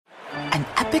An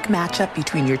epic matchup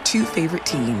between your two favorite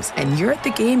teams, and you're at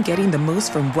the game getting the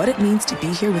most from what it means to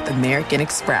be here with American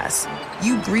Express.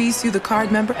 You breeze through the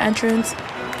card member entrance,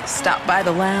 stop by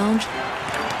the lounge.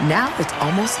 Now it's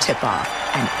almost tip-off,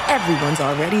 and everyone's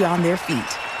already on their feet.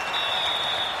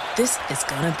 This is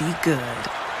gonna be good.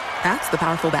 That's the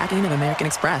powerful backing of American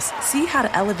Express. See how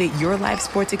to elevate your live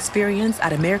sports experience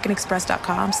at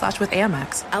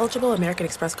americanexpress.com/with-Amex. Eligible American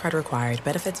Express card required.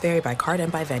 Benefits vary by card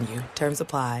and by venue. Terms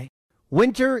apply.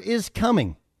 Winter is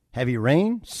coming. Heavy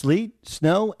rain, sleet,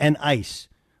 snow, and ice.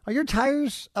 Are your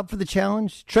tires up for the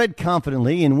challenge? Tread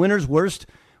confidently in winter's worst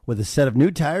with a set of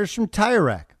new tires from Tire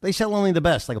Rack. They sell only the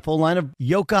best, like a full line of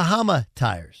Yokohama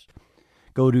tires.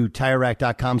 Go to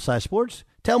TireRack.com/sports.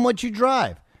 Tell them what you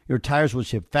drive. Your tires will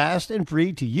ship fast and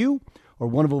free to you or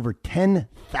one of over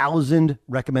 10,000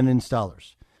 recommended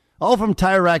installers. All from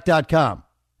TireRack.com.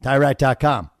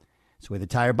 TireRack.com. It's the way the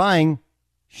tire buying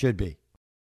should be.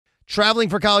 Traveling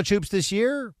for college hoops this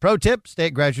year? Pro tip, stay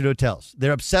at Graduate Hotels.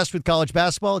 They're obsessed with college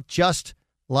basketball, just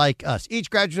like us. Each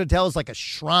Graduate Hotel is like a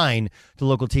shrine to the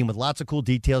local team with lots of cool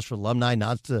details for alumni,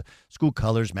 nods to school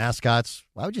colors, mascots.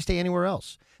 Why would you stay anywhere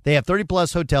else? They have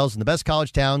 30-plus hotels in the best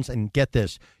college towns, and get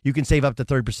this, you can save up to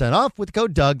 30% off with the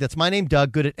code Doug. That's my name,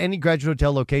 Doug. Good at any Graduate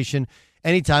Hotel location,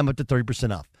 anytime up to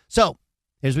 30% off. So,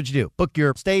 here's what you do. Book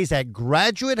your stays at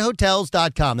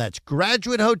GraduateHotels.com. That's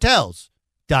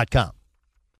GraduateHotels.com.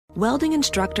 Welding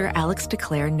instructor Alex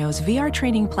DeClaire knows VR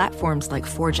training platforms like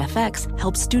Forge FX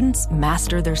help students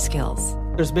master their skills.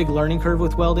 There's a big learning curve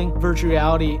with welding. Virtual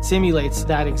reality simulates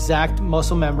that exact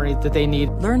muscle memory that they need.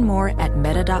 Learn more at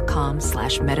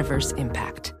meta.com/metaverse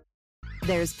impact.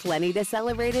 There's plenty to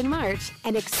celebrate in March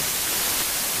and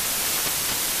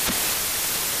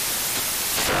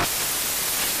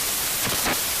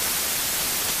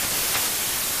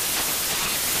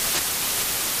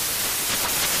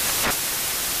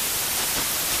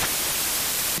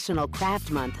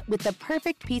Craft Month with the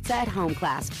perfect pizza at home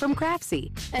class from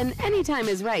Craftsy. And anytime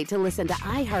is right to listen to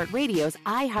iHeartRadio's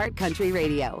iHeartCountry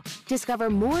Radio.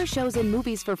 Discover more shows and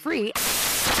movies for free.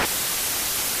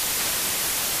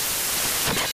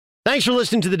 Thanks for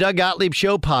listening to the Doug Gottlieb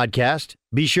Show podcast.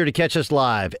 Be sure to catch us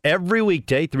live every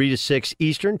weekday, 3 to 6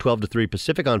 Eastern, 12 to 3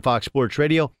 Pacific on Fox Sports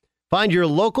Radio. Find your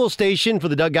local station for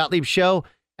the Doug Gottlieb Show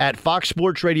at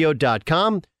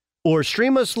foxsportsradio.com. or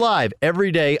stream us live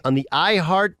every day on the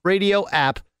iHeartRadio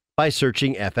app by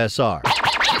searching FSR. Now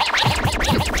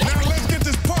let's get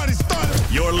this party started.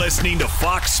 You're listening to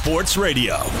Fox Sports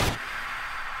Radio.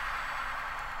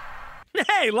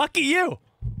 Hey, lucky you.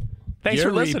 Thanks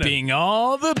You're for listening. reaping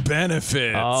all the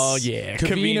benefits. Oh, yeah.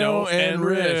 Covino and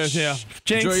Rich. Yeah.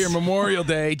 Jinx. Enjoy your Memorial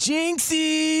Day.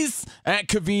 Jinxies! At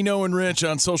Covino and Rich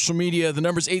on social media. The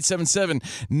number's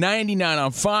 877-99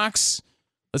 on Fox.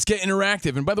 Let's get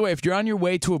interactive. And by the way, if you're on your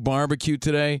way to a barbecue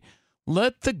today,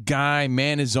 let the guy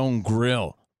man his own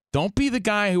grill. Don't be the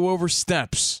guy who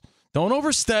oversteps. Don't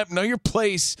overstep. Know your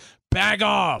place. Bag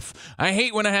off. I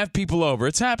hate when I have people over.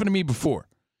 It's happened to me before.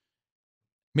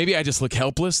 Maybe I just look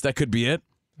helpless. That could be it.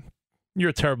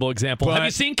 You're a terrible example. Have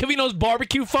you seen Covino's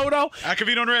barbecue photo? At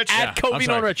Covino and Rich. At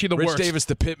Covino and Rich, you're the Rich worst. Davis,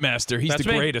 the pitmaster. He's That's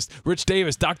the me. greatest. Rich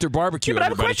Davis, Dr. Barbecue. Yeah, but I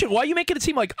have a everybody. question. Why are you making it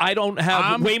seem like I don't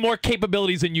have way more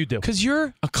capabilities than you do? Because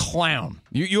you're a clown.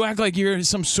 You act like you're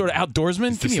some sort of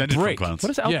outdoorsman. Give me a break. What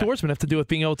does outdoorsman have to do with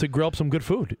being able to grill up some good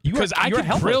food? Because I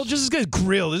can grill just as good as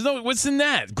grill. There's no what's in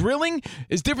that. Grilling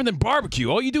is different than barbecue.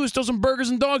 All you do is throw some burgers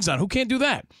and dogs on. Who can't do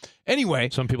that? Anyway,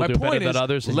 some people do better than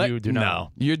others, and you do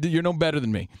not. No, you're no better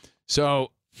than me.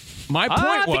 So my point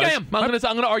I think was, I am. I'm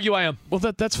going to argue I am. Well,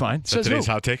 that's fine. Says today's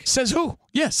hot take. Says who?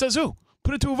 Yeah, says who?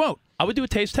 Put it to a vote. I would do a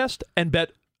taste test and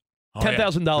bet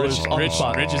 $10,000 on the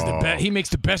spot. Rich is the best. He makes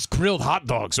the best grilled hot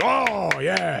dogs. Oh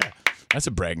yeah, that's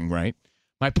a bragging right.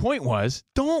 My point was,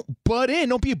 don't butt in.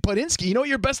 Don't be a Buttinsky. You know what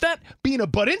you're best at? Being a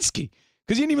Buttinsky.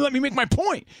 Because you didn't even let me make my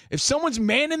point. If someone's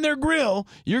manning their grill,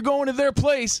 you're going to their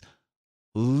place.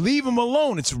 Leave them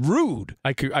alone. It's rude.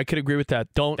 I could agree with that.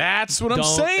 That's what I'm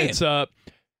saying. It's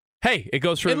hey, it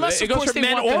goes for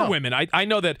men or women. I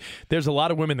know that there's a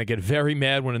lot of women that get very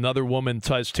mad when another woman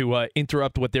tries to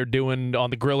interrupt what they're doing on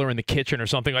the grill or in the kitchen or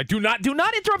something. Like, do not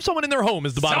interrupt someone in their home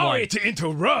is the bottom line. Sorry to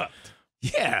interrupt.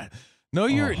 Yeah. Know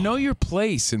your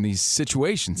place in these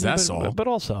situations. That's all. But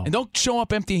also, and don't show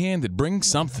up empty-handed. Bring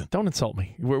something. Don't insult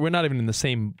me. We're not even in the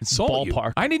same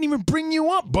ballpark. I didn't even bring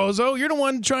you up, bozo. You're the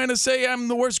one trying to say I'm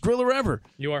the worst griller ever.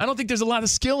 You are. I don't think there's a lot of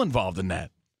skill involved in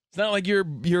that. It's not like you're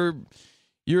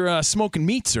smoking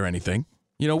meats or anything.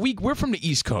 You know, we're from the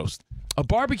East Coast. A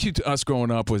barbecue to us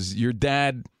growing up was your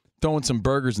dad throwing some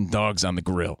burgers and dogs on the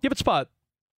grill. Yeah, but Spot,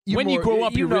 when you grow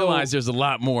up, you realize there's a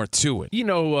lot more to it. You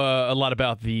know a lot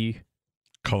about the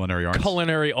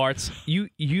Culinary arts.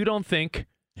 You don't think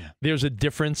there's a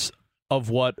difference of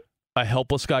what a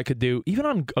helpless guy could do, even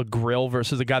on a grill,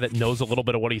 versus a guy that knows a little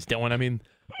bit of what he's doing? I mean,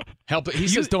 he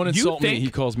says, "Don't insult me." He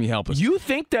calls me helpless. You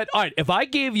think that? All right, if I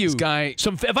gave you some fat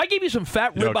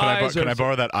ribeyes, can I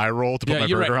borrow that eye roll to put my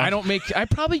burger on? I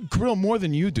probably grill more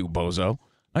than you do, bozo.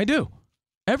 I do.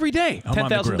 Every day.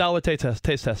 $10,000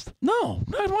 taste test. No,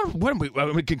 I don't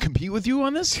want. We can compete with you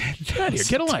on this. Get out of here.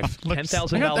 Get a life.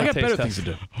 $10,000. I got better things to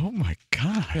do. Oh my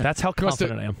god. That's how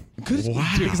confident I am.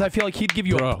 Wow. Because I feel like he'd give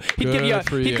you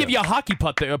a hockey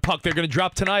puck. They're going to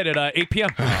drop tonight at 8 p.m.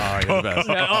 Oh, you're the best.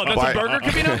 That's a burger,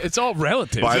 Covino? It's all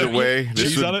relative. By the way,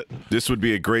 this would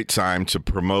be a great time to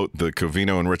promote the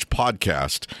Covino and Rich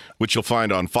podcast, which you'll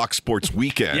find on Fox Sports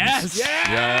Weekends. Yes.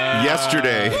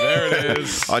 Yesterday, there it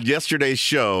is. On yesterday's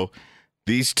show,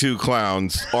 these two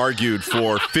clowns argued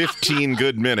for 15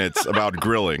 good minutes about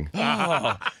grilling.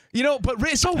 Oh. But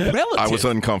it's so relative. I was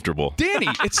uncomfortable. Danny,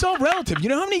 it's so relative. You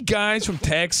know how many guys from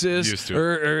Texas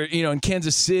or in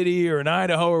Kansas City or in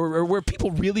Idaho or where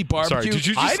people really barbecue? Sorry, did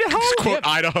you just Idaho? quote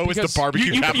Idaho as the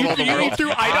barbecue capital of the world? You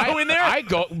threw Idaho in there? I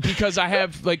go because I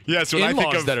have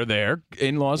in-laws that are there.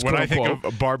 In-laws, when I think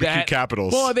of barbecue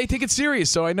capitals. Well, they take it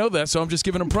serious, so I know that, so I'm just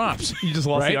giving them props. You just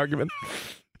lost the argument.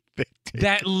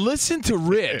 That listen to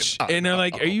Rich, and they're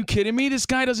like, are you kidding me? This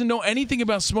guy doesn't know anything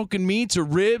about smoking meats or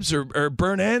ribs or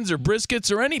burnt ends or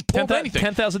briskets or anything.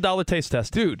 $10,000 taste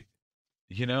test. Dude,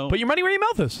 put your money where your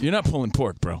mouth is. You're not pulling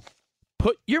pork, bro.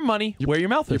 Put your money where your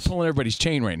mouth is. You're pulling everybody's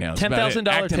chain right now. $10,000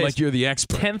 acting like you're the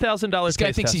expert. $10,000 This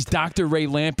guy thinks he's Dr. Ray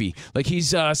Lampy. Like he's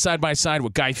side by side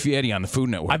with Guy Fieri on the Food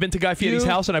Network. I've been to Guy Fieri's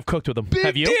house and I've cooked with him. Big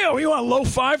Have you? deal. You want a low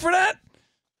five for that?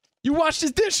 You washed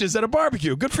his dishes at a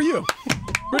barbecue. Good for you.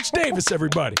 Rich Davis,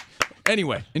 everybody.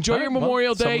 Anyway, enjoy your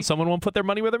Memorial Day. Someone won't put their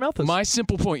money where their mouth is. My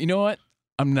simple point. You know what?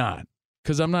 I'm not.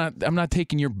 Because I'm not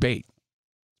taking your bait.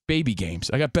 Baby games.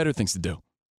 I got better things to do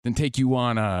than take you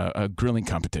on a grilling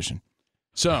competition.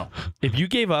 So, if you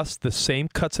gave us the same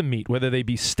cuts of meat, whether they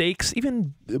be steaks,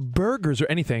 even burgers or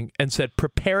anything, and said,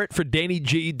 prepare it for Danny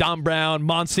G, Don Brown,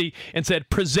 Monsi, and said,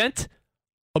 present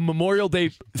a Memorial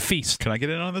Day feast. Can I get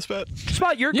in on this bet?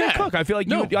 Spot, you're a good cook. I feel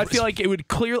like it would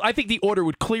clearly. I think the order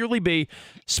would clearly be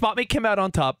Spot may come out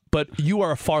on top, but you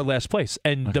are a far last place.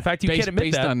 And the fact you can't admit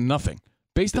based that, on nothing,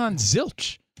 based on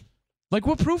zilch. Like,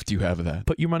 what proof do you have of that?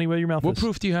 Put your money where your mouth is. What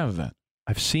proof do you have of that?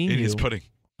 I've seen in you. his pudding.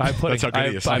 I pudding. That's how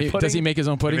good he is. Does he make his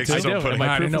own pudding? He makes his own pudding.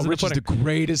 I know Rich is the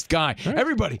greatest guy. Right.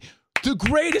 Everybody, the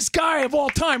greatest guy of all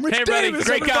time. Rich Davis,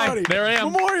 great everybody. Guy. There I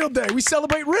am. Memorial Day. We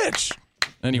celebrate Rich.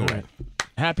 Anyway.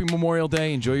 Happy Memorial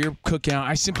Day. Enjoy your cookout.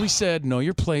 I simply said, know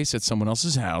your place at someone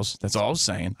else's house. That's all I was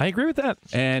saying. I agree with that.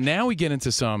 And now we get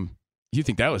into some, you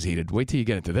think that was heated. Wait till you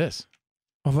get into this.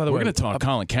 Oh, by the We're way, going to talk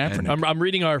Colin Kaepernick. I'm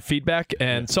reading our feedback,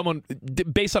 and someone,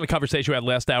 based on a conversation we had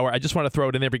last hour, I just want to throw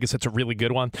it in there because it's a really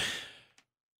good one.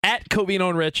 At Covino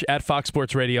and Rich, at Fox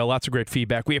Sports Radio, lots of great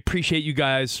feedback. We appreciate you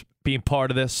guys being part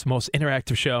of this most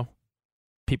interactive show.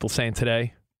 People saying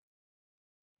today,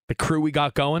 the crew we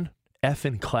got going,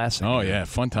 effing classic. Oh, yeah.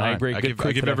 Fun time. I agree. I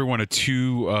give everyone a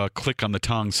 2 click on the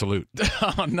tongs salute.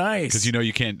 Oh, nice. Because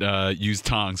you can't use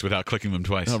tongs without clicking them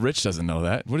twice. No, Rich doesn't know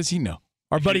that. What does he know?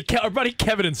 Our buddy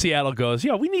Kevin in Seattle goes,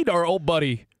 we need our old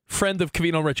buddy, friend of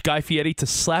Covino and Rich, Guy Fieri, to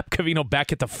slap Covino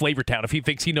back into Flavortown if he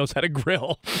thinks he knows how to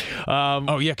grill.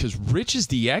 Because Rich is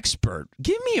the expert.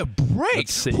 Give me a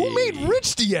break. Who made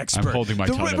Rich the expert? I'm holding my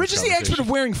tongue. Rich is the expert of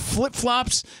wearing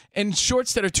flip-flops and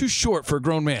shorts that are too short for a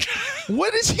grown man.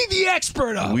 What is he the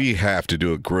expert of? We have to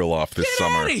do a grill off this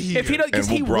summer. Get out of here. If he does, and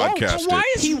we'll broadcast why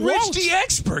is Rich the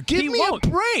expert? Give me a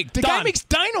break. The guy makes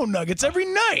dino nuggets every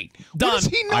night. What does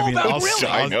he know about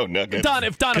grilling? Dino nuggets. Don,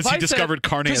 if he discovered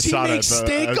carne asada. Does he make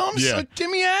steak-ums? Give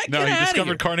me a No, he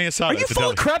discovered carne asada. Are you full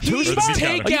of crap too, Spot?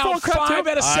 Take out 5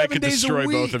 out of 7 days a week. I could destroy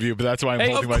both of you, but that's why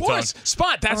I'm holding my tongue. Of course,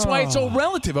 Spot. That's why it's so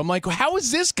relative. I'm like, how is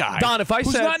this guy, Don,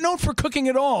 who's not known for cooking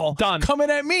at all,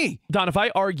 coming at me? Don, if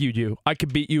I argued you, I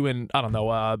could beat you in, I don't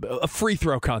know, a free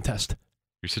throw contest.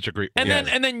 You're such a great... And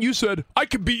then you said, I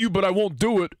could beat you, but I won't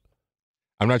do it.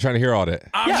 I'm not trying to hear all that.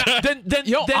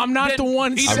 I'm not the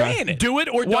one saying it. Do it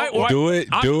or don't. Do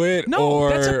it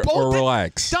or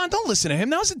relax. Don, don't listen to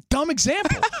him. That was a dumb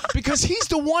example because he's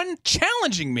the one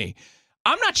challenging me.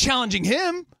 I'm not challenging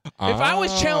him. If I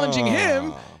was challenging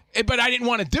him, but I didn't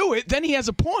want to do it, then he has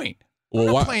a point. I'm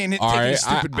not playing it, taking a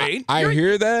stupid bait. I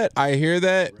hear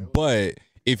that. But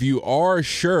if you are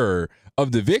sure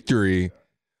of the victory,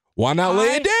 why not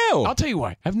lay it down? I'll tell you why.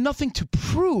 I have nothing to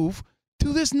prove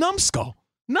to this numbskull.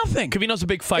 Nothing. Covino's a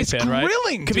big fight fan, right?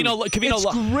 Grilling, Covino it's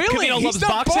grilling. Covino He's loves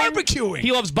not boxing. barbecuing.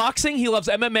 He loves boxing. He loves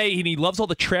MMA, and he loves all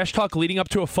the trash talk leading up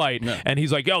to a fight. No. And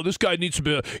he's like, "Yo, this guy needs to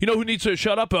be. You know who needs to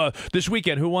shut up this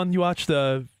weekend? Who won? You watched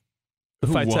the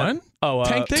fight? Won?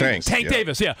 Tank Davis. Tank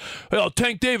Davis, yeah. Oh,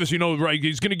 Tank Davis, right?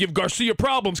 He's going to give Garcia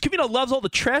problems. Covino loves all the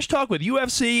trash talk with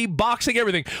UFC, boxing,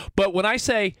 everything. But when I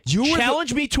say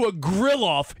challenge me to a grill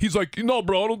off, he's like, no,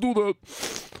 bro, I don't do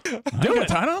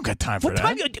that. I don't got time for that.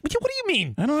 What do you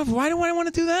mean? I don't have. Why do I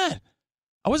want to do that?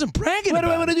 I wasn't bragging. Why do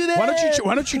I want to do that?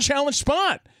 Why don't you challenge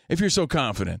Spot if you're so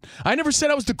confident? I never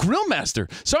said I was the grill master.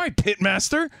 Sorry, pit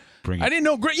master. I didn't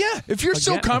know. Yeah, if you're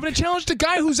so confident, challenge the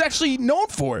guy who's actually known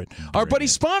for it. Our buddy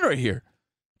Spot right here.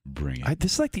 Bring it.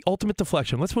 This is like the ultimate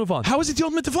deflection. Let's move on. How is it the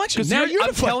ultimate deflection? Now you're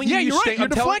deflecting. Yeah, you're right. You're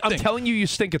deflecting. I'm telling you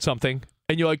stink at something,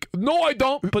 and you're like, no, I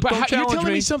don't. But don't challenge you're telling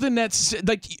me. me something that's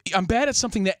like I'm bad at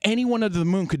something that anyone under the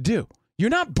moon could do. You're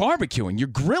not barbecuing. You're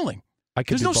grilling.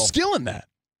 There's no skill in that.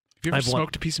 Have you ever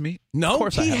smoked a piece of meat? No, of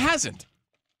course he I have. hasn't.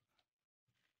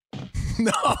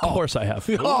 No, of course I have.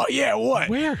 Oh yeah, what?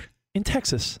 Where? In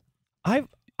Texas. My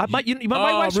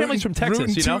wife's family's from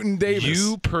Texas. Davis.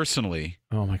 You personally.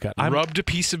 Oh my God! Rubbed a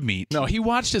piece of meat. No, he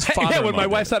watched his father. Yeah, when my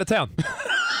wife's out of town.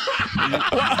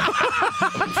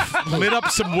 Lit up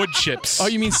some wood chips. Oh,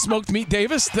 you mean smoked meat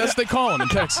Davis? That's what they call him in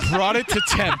Texas. Brought it to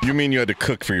temp. You mean you had to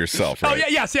cook for yourself, right? Oh yeah,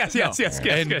 yes.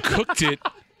 And cooked it.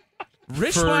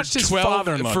 Rich watched his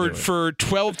father-in-law do it. For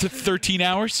 12 to 13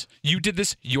 hours. You did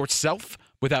this yourself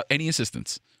without any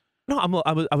assistance. No,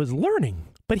 I was learning,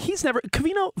 but he's never.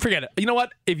 Covino, forget it. You know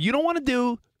what? If you don't want to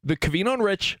do the Covino and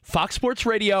Rich Fox Sports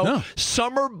Radio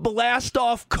summer blast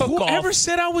off cook-off, whoever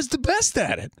said I was the best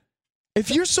at it? If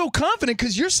you're so confident,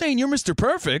 because you're saying you're Mr.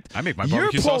 Perfect, I make my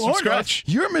barbecue sauce from scratch.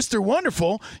 You're Mr.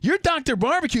 Wonderful. You're Dr.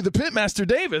 Barbecue, the Pitmaster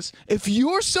Davis. If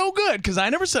you're so good, because I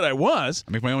never said I was,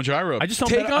 I make my own dry rub. I just don't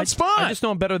take on Spot. I just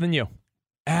know I'm better than you.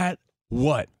 At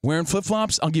what? Wearing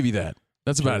flip-flops? I'll give you that.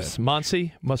 That's about it.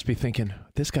 Monsi must be thinking,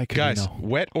 this guy could Guys, know.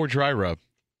 wet or dry rub?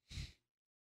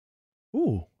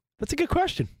 Ooh, that's a good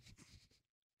question.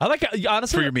 I like it,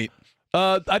 honestly. For your meat.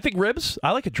 I think ribs.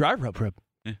 I like a dry rub rib.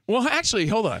 Yeah. Well, actually,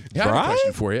 hold on. I have a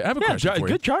question for you.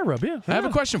 Good dry rub, yeah. I have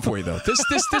a question for you, though. This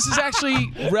is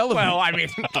actually relevant. Well, I mean,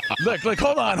 look,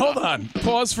 hold on.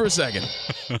 Pause for a second.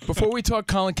 Before we talk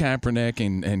Colin Kaepernick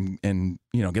and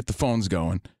get the phones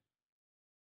going,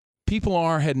 people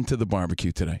are heading to the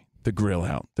barbecue today, the grill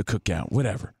out, the cookout,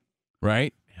 whatever,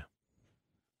 right? Yeah.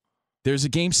 There's a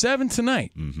Game 7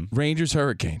 tonight, Rangers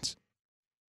Hurricanes.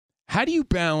 How do you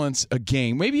balance a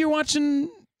game? Maybe you're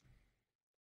watching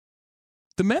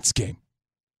the Mets game,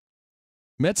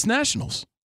 Mets Nationals,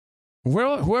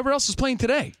 whoever else is playing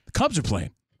today. The Cubs are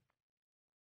playing.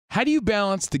 How do you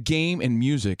balance the game and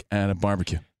music at a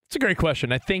barbecue? It's a great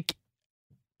question. I think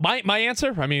my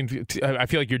answer, I mean, I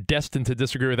feel like you're destined to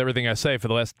disagree with everything I say for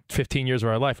the last 15 years of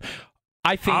our life.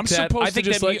 I'm supposed to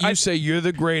just let you say you're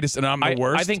the greatest and I'm the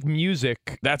worst? I think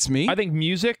music. That's me? I think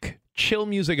music, chill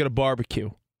music at a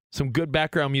barbecue. Some good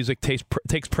background music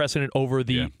takes precedent over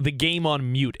the game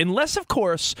on mute. Unless, of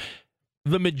course,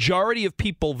 the majority of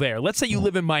people there. Let's say you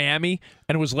live in Miami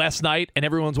and it was last night and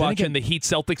everyone's watching the Heat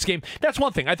Celtics game. That's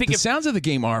one thing. I think the sounds of the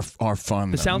game are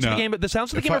fun. The sounds of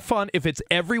the game are fun if it's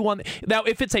everyone. Now,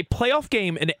 if it's a playoff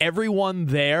game and everyone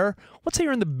there, let's say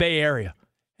you're in the Bay Area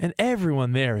and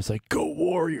everyone there is like, "Go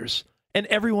Warriors," and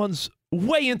everyone's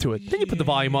way into it, then you put the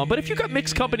volume on. But if you've got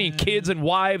mixed company and kids and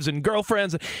wives and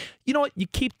girlfriends, you know what? You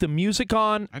keep the music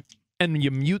on and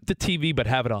you mute the TV, but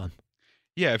have it on.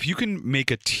 Yeah, if you can make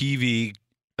a TV,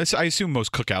 I assume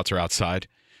most cookouts are outside.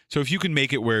 So if you can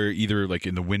make it where either like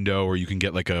in the window or you can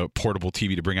get like a portable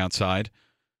TV to bring outside,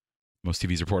 most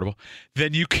TVs are portable,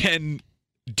 then you can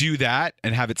do that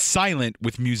and have it silent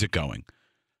with music going.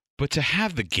 But to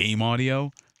have the game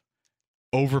audio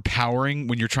overpowering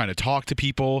when you're trying to talk to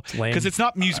people, because it's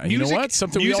not music. You know what?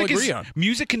 Something we all agree on.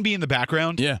 Music can be in the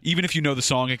background. Yeah. Even if you know the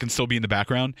song, it can still be in the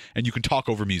background, and you can talk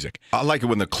over music. I like it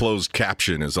when the closed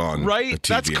caption is on. Right? The TV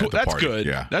That's cool. at the That's party. good.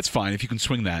 Yeah. That's fine if you can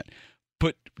swing that.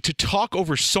 But to talk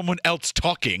over someone else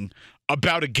talking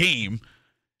about a game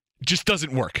just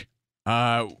doesn't work.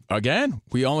 Again,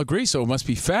 we all agree, so it must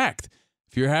be fact.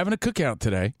 If you're having a cookout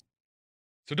today,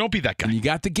 so don't be that guy. And you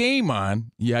got the game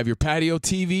on. You have your patio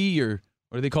TV, your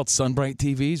what are they called? Sunbright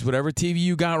TVs, whatever TV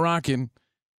you got rocking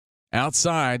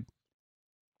outside.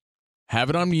 Have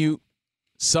it on mute.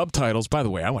 Subtitles. By the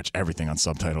way, I watch everything on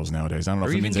subtitles nowadays. I don't know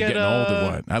if it means I'm getting old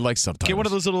or what. I like subtitles. Get one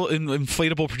of those little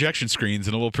inflatable projection screens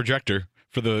and a little projector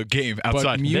for the game outside.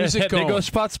 But music they go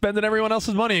Spot spending everyone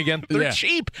else's money again. They're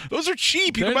cheap. Those are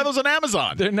cheap. You can buy those on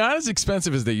Amazon. They're not as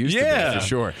expensive as they used to be, for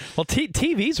sure. Well,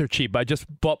 TVs are cheap. I just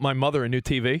bought my mother a new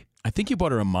TV. I think you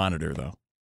bought her a monitor, though.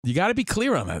 You got to be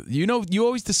clear on that. You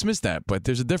always dismiss that, but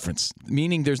there's a difference.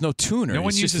 Meaning there's no tuner. No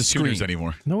one uses tuners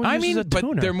anymore. No one uses a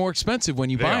tuner. But they're more expensive when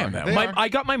you buy them that way. I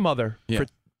got my mother for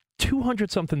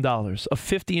 $200-something a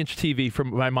 50-inch TV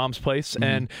from my mom's place,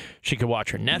 and she could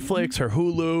watch her Netflix, her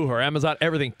Hulu, her Amazon,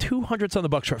 everything.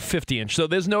 $200-something for a 50-inch. So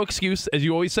there's no excuse, as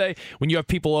you always say, when you have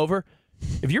people over.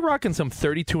 If you're rocking some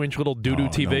 32-inch little doo-doo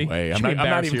TV, no way. I'm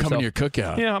not even coming to your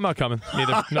cookout. Yeah, I'm not coming.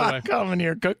 Neither. No way. I'm coming to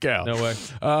your cookout. No way.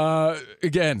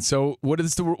 Again, so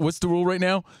what's the rule right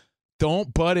now?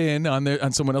 Don't butt in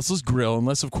on someone else's grill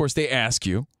unless, of course, they ask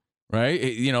you. Right?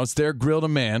 It's their grill to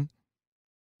man.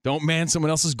 Don't man someone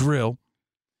else's grill.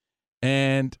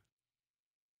 And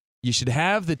you should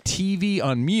have the TV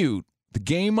on mute, the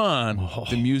game on,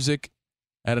 the music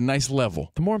at a nice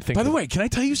level. The more I'm thinking. By the way, can I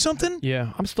tell you something?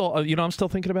 Yeah, I'm still. I'm still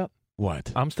thinking about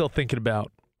what? I'm still thinking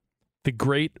about the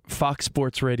great Fox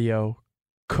Sports Radio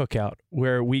cookout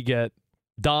where we get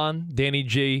Don, Danny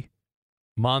G,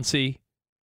 Monty,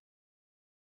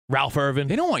 Ralph Irvin.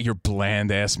 They don't want your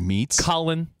bland ass meats.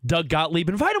 Colin, Doug Gottlieb.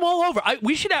 Invite them all over.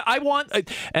 We should. I want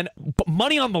and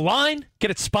money on the line.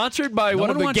 Get it sponsored by one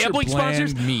of the gambling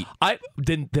sponsors. Meat.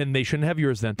 Then they shouldn't have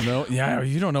yours. Then no. Yeah,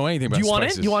 you don't know anything about. Do you want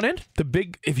spices. in? You want in?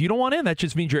 If you don't want in, that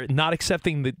just means you're not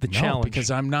accepting the challenge.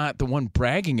 Because I'm not the one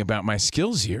bragging about my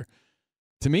skills here.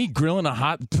 To me, putting a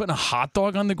hot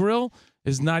dog on the grill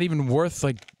is not even worth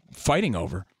fighting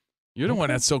over. You're the one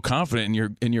that's so confident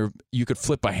you could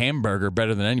flip a hamburger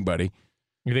better than anybody.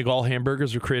 You think all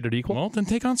hamburgers are created equal? Well, then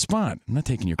take on Spot. I'm not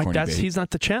taking your corny bait. He's not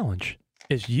the challenge.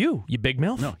 It's you big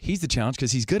mouth. No, he's the challenge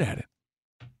because he's good at it.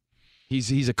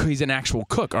 He's an actual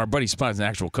cook. Our buddy Spot's an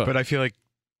actual cook. But I feel like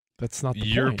that's not the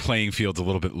your point. playing field's a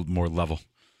little bit more level.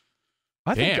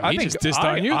 I think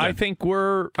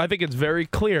it's very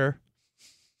clear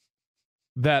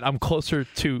that I'm closer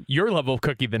to your level of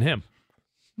cookie than him.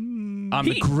 On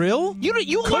the grill?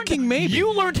 You cooking maybe.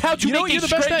 You learned how to make you're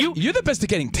the best at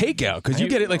getting takeout because you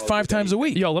get it 5 times a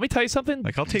week. Yo, let me tell you something.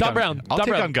 I'll take on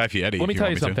Guy Fieri. Let me tell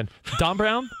you something. Don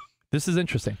Brown, this is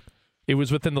interesting. It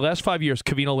was within the last 5 years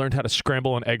Covino learned how to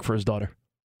scramble an egg for his daughter.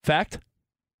 Fact?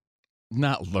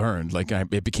 Not learned.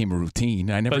 It became a routine.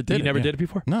 I never did it. You never did it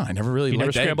before? No, I never really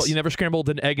liked eggs. You never scrambled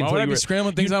an egg until you were...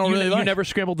 scrambling things I don't really like? You never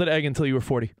scrambled an egg until you were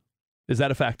 40. Is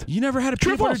that a fact? You never had a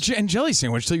peanut butter and jelly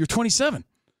sandwich until you were 27.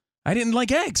 I didn't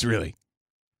like eggs, really.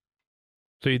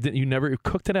 So you never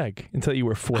cooked an egg until you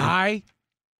were 40? I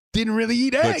didn't really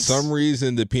eat eggs. For some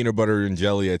reason, the peanut butter and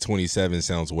jelly at 27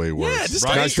 sounds way worse. Yeah, just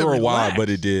not sure why,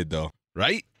 but it did, though.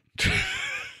 Right?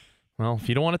 Well, if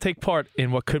you don't want to take part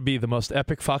in what could be the most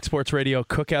epic Fox Sports Radio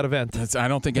cookout event, I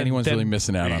don't think anyone's really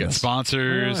missing out on this.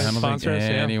 Sponsors. I don't think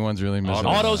anyone's really missing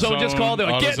out. AutoZone just called.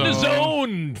 They're like, get in the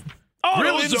zone.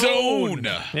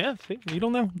 AutoZone. Yeah, see, you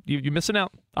don't know. You're missing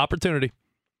out. Opportunity.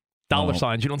 Dollar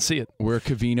signs. You don't see it. We're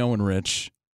Covino and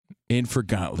Rich in for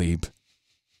Gottlieb.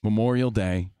 Memorial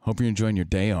Day. Hope you're enjoying your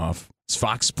day off. It's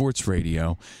Fox Sports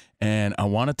Radio. And I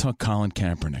want to talk Colin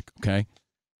Kaepernick, okay?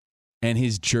 And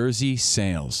his jersey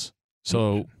sales.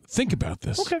 So think about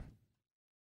this. Okay.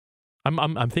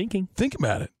 I'm thinking. Think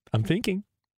about it. I'm thinking.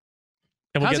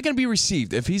 And how's it going to be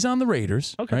received? If he's on the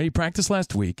Raiders, right? He practiced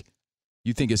last week.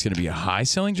 You think it's going to be a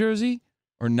high-selling jersey?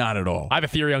 Or not at all? I have a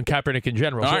theory on Kaepernick in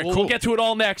general. All right, we'll get to it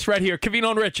all next right here.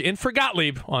 Covino and Rich in for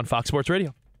Gottlieb on Fox Sports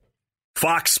Radio.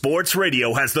 Fox Sports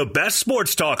Radio has the best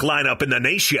sports talk lineup in the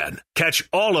nation. Catch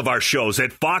all of our shows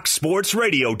at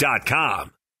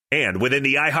foxsportsradio.com. And within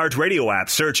the iHeartRadio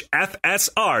app, search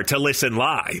FSR to listen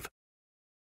live.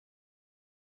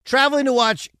 Traveling to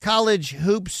watch college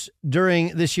hoops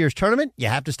during this year's tournament? You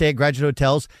have to stay at Graduate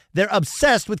Hotels. They're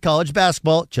obsessed with college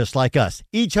basketball, just like us.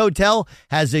 Each hotel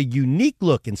has a unique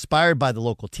look inspired by the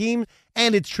local team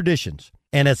and its traditions.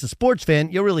 And as a sports fan,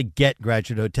 you'll really get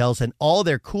Graduate Hotels and all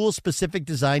their cool specific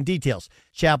design details.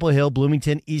 Chapel Hill,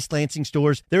 Bloomington, East Lansing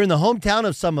stores. They're in the hometown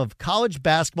of some of college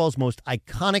basketball's most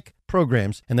iconic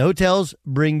programs, and the hotels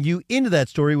bring you into that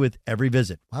story with every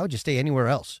visit. Why would you stay anywhere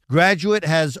else? Graduate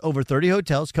has over 30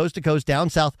 hotels, coast to coast, down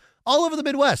south, all over the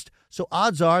Midwest. So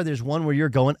odds are there's one where you're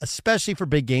going, especially for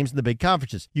big games and the big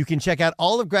conferences. You can check out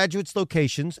all of Graduate's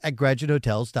locations at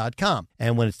graduatehotels.com.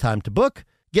 And when it's time to book,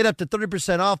 get up to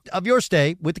 30% off of your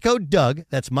stay with the code Doug.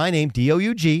 That's my name,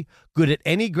 D-O-U-G. Good at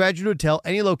any Graduate Hotel,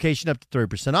 any location, up to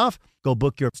 30% off. Go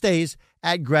book your stays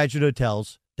at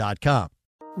graduatehotels.com.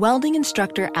 Welding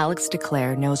instructor Alex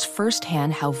DeClaire knows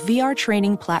firsthand how VR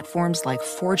training platforms like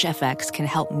ForgeFX can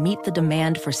help meet the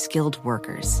demand for skilled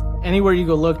workers. Anywhere you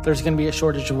go look, there's going to be a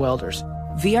shortage of welders.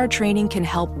 VR training can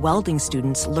help welding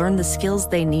students learn the skills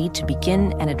they need to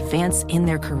begin and advance in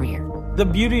their career. The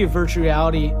beauty of virtual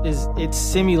reality is it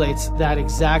simulates that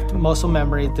exact muscle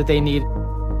memory that they need.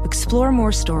 Explore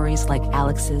more stories like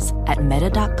Alex's at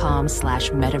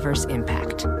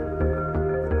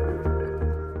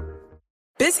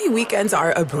meta.com/metaverseimpact. Busy weekends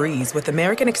are a breeze with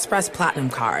American Express Platinum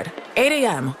Card. 8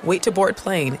 a.m., wait to board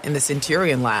plane in the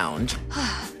Centurion Lounge.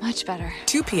 Much better.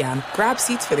 2 p.m., grab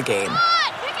seats for the game.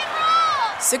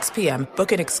 6 p.m.,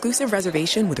 book an exclusive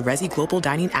reservation with Resi Global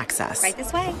Dining Access. Right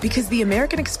this way. Because the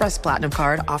American Express Platinum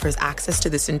Card offers access to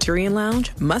the Centurion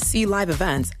Lounge, must-see live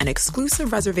events, and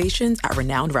exclusive reservations at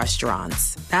renowned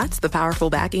restaurants. That's the powerful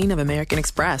backing of American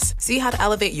Express. See how to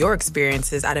elevate your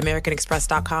experiences at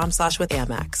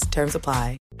americanexpress.com/with-Amex. Terms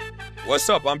apply. What's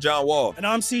up? I'm John Wall. And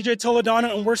I'm CJ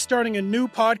Toledano, and we're starting a new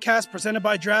podcast presented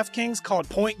by DraftKings called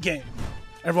Point Game.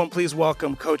 Everyone, please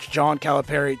welcome Coach John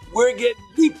Calipari. We're getting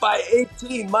beat by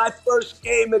 18. My first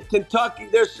game in Kentucky,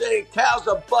 they're saying Cal's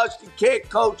a bust. He can't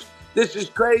coach. This is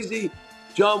crazy.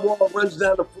 John Wall runs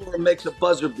down the floor and makes a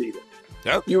buzzer beater.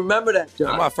 Yep. You remember that, John?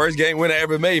 That's my first game winner I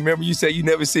ever made. Remember you said you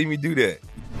never see me do that.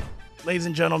 Ladies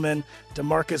and gentlemen,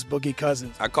 DeMarcus Boogie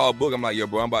Cousins. I called Boog. I'm like, yo,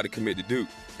 bro, I'm about to commit to Duke.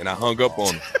 And I hung up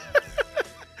on him.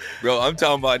 Bro, I'm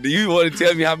talking about, do you want to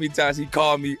tell me how many times he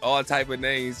called me all type of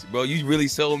names? Bro, you really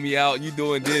sold me out. You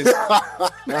doing this.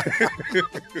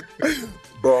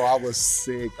 Bro, I was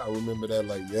sick. I remember that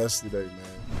like yesterday, man.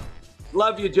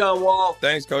 Love you, John Wall.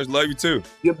 Thanks, Coach. Love you, too.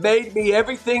 You made me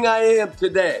everything I am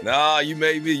today. Nah, you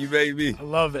made me. You made me. I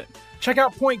love it. Check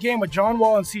out Point Game with John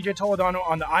Wall and CJ Toledano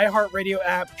on the iHeartRadio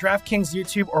app, DraftKings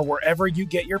YouTube, or wherever you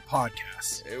get your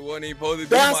podcasts. It wasn't even supposed to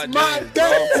be That's my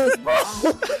dance, bro.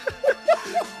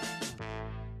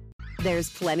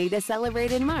 There's plenty to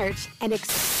celebrate in March and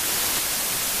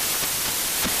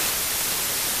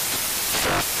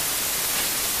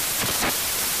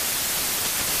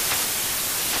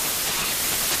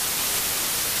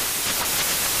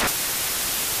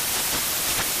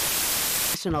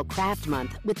National Craft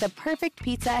Month with the perfect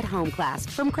pizza at home class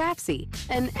from Craftsy.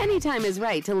 And anytime is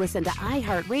right to listen to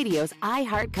iHeartRadio's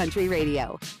iHeart Country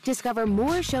Radio. Discover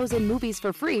more shows and movies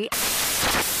for free.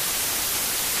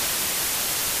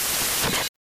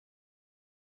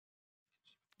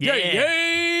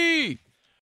 Yay!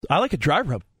 I like a dry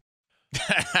rub.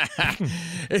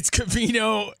 It's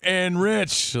Covino and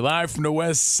Rich, live from the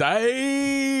West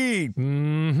Side.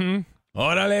 Mm-hmm.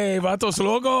 Orale, vatos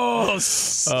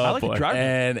locos. I like a dry rub.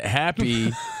 And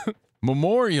happy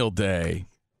Memorial Day.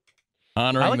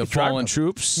 Honoring like the a dry fallen rub.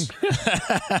 troops.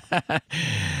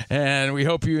 And we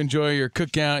hope you enjoy your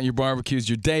cookout, your barbecues,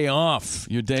 your day off.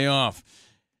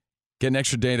 Get an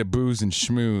extra day to booze and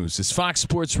schmooze. It's Fox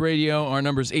Sports Radio. Our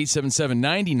number is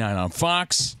 877-99 on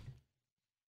Fox.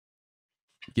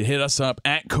 You can hit us up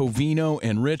at Covino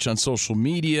and Rich on social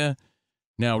media.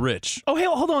 Now, Rich. Oh, hey,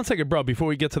 hold on a second, bro, before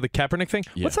we get to the Kaepernick thing.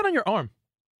 Yeah. What's that on your arm?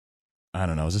 I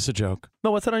don't know. Is this a joke? No,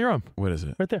 what's that on your arm? What is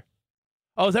it? Right there.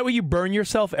 Oh, is that where you burn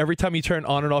yourself every time you turn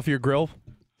on and off your grill?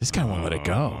 This guy won't let it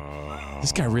go.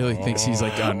 This guy really thinks he's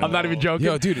like... I'm not even joking.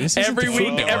 Yo, dude, this every isn't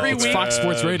week, it's Fox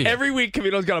Sports Radio. Every week,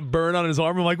 Camino's got a burn on his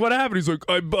arm. I'm like, what happened? He's like,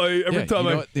 every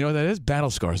time you know what that is?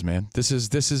 Battle scars, man. This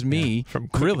is me from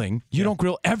grilling. You don't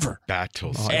grill ever.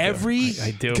 Battle scars. I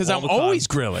do. Because I'm always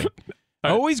grilling.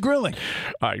 Always grilling.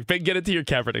 All right, get into your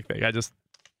Kaepernick thing.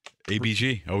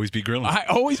 ABG, always be grilling. I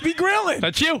always be grilling.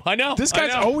 That's you. I know. This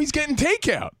guy's always getting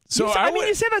takeout. So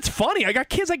you say that's funny. I got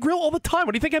kids. I grill all the time.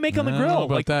 What do you think I make on the grill? I don't know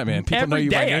about that, man. People know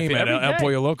you by name at El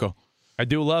Pollo Loco. I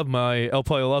do love my El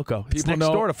Pollo Loco. It's People next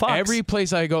know door to Fox. Every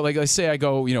place I go, like let's say I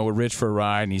go, with Rich for a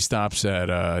ride and he stops at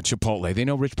Chipotle. They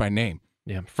know Rich by name.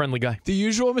 Yeah, friendly guy. The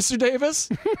usual Mr. Davis.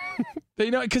 They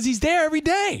know because he's there every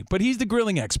day, but he's the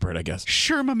grilling expert, I guess.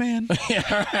 Sure, my man. Yeah,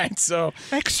 all right. So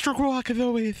extra guac as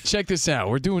always. Check this out.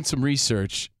 We're doing some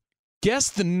research.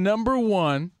 Guess the number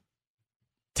one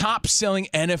top-selling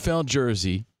NFL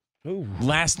jersey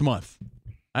last month.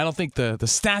 I don't think the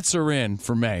stats are in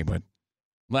for May, but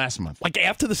last month. Like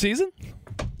after the season?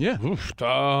 Yeah. Oof.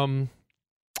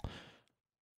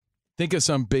 Think of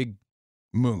some big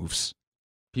moves.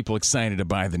 People excited to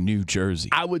buy the new jersey.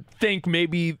 I would think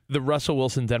maybe the Russell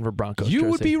Wilson Denver Broncos You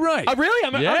jersey. would be right. Oh, really?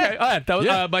 Okay. All right. That was,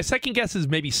 Yeah. my second guess is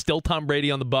maybe still Tom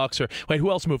Brady on the Bucs. Or wait, who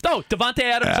else moved? Oh, Devontae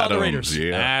Adams on the Raiders.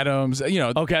 Yeah. Adams.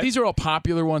 Okay. These are all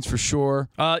popular ones for sure.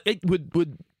 It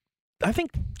would. I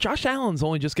think Josh Allen's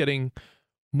only just getting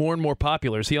more and more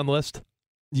popular. Is he on the list?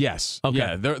 Yes. Okay.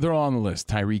 Yeah, they're all on the list.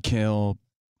 Tyreek Hill.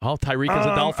 Oh, Tyreek is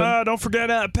a Dolphin. Don't forget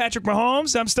Patrick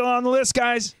Mahomes. I'm still on the list,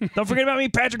 guys. Don't forget about me,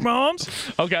 Patrick Mahomes.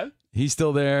 Okay. He's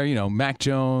still there. Mac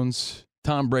Jones,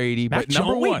 Tom Brady. But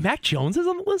number one. Wait, Mac Jones is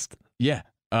on the list? Yeah.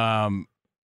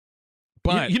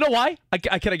 But you know why?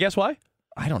 Can I guess why?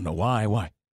 I don't know why.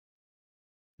 Why?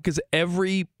 because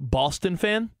every Boston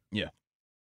fan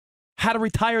had to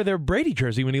retire their Brady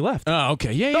jersey when he left. Oh,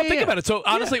 okay. Think about it. So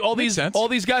honestly, all these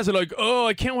guys are like, oh,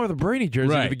 I can't wear the Brady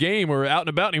jersey to the game or out and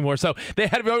about anymore. So they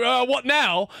had to be like, oh, what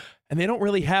now? And they don't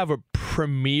really have a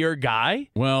premier guy.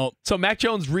 Well, so Mac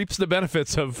Jones reaps the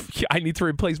benefits of, I need to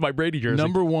replace my Brady jersey.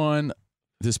 Number 1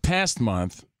 this past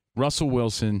month, Russell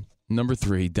Wilson. Number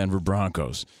 3, Denver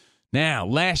Broncos. Now,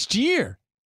 last year,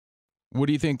 what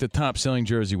do you think the top selling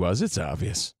jersey was? It's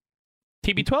obvious.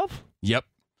 TB12? Yep.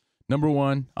 Number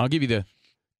 1, I'll give you the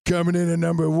coming in at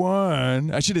number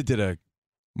 1. I should have did a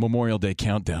Memorial Day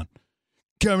countdown.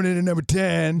 Coming in at number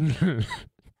 10,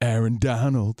 Aaron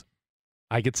Donald.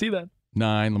 I could see that.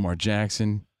 9, Lamar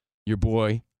Jackson. Your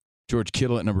boy, George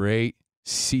Kittle at number 8.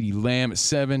 CeeDee Lamb at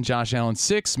 7. Josh Allen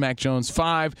 6. Mac Jones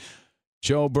 5.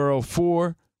 Joe Burrow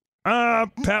 4. Pat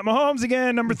Mahomes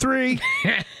again, number 3.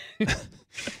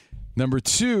 Number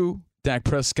 2, Dak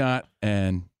Prescott,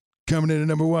 and coming in at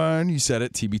number 1, you said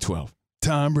it, TB12,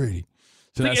 Tom Brady.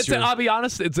 So I'll be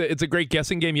honest, it's a great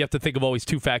guessing game. You have to think of always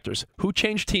 2 factors. Who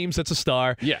changed teams, that's a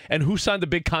star, and who signed the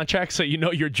big contract so you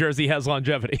know your jersey has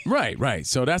longevity. Right.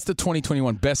 So that's the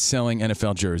 2021 best-selling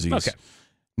NFL jerseys. Okay.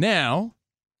 Now,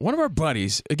 one of our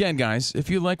buddies, again, guys, if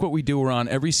you like what we do, we're on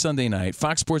every Sunday night,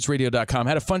 foxsportsradio.com.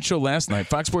 Had a fun show last night,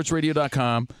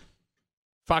 foxsportsradio.com.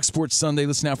 Fox Sports Sunday,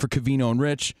 listen out for Covino and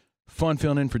Rich. Fun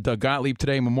filling in for Doug Gottlieb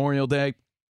today, Memorial Day.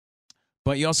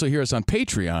 But you also hear us on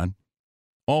Patreon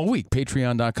all week,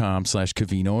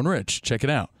 patreon.com/Covino and Rich. Check it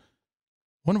out.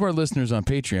 One of our listeners on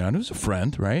Patreon, who's a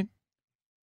friend, right?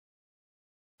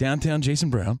 Downtown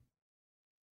Jason Brown,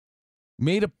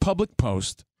 made a public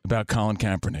post about Colin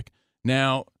Kaepernick.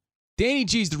 Now, Danny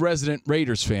G's the resident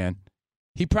Raiders fan.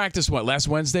 He practiced, last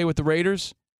Wednesday with the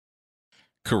Raiders?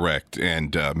 Correct.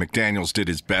 And McDaniels did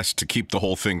his best to keep the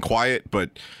whole thing quiet,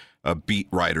 but a beat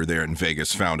writer there in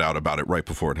Vegas found out about it right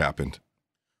before it happened.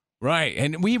 Right.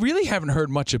 And we really haven't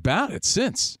heard much about it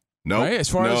since.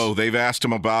 Nope. Right? They've asked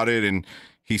him about it, and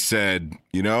he said,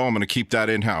 I'm going to keep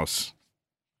that in-house.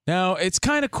 Now, it's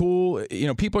kind of cool.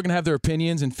 People are going to have their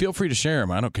opinions, and feel free to share them.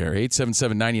 I don't care.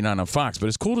 877-99 on Fox. But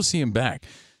it's cool to see him back.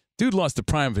 Dude lost the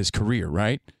prime of his career,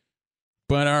 right?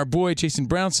 But our boy Jason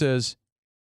Brown says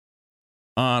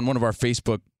on one of our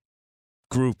Facebook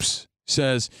groups,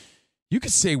 says, you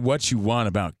can say what you want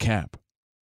about Cap,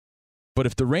 but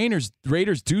if the Raiders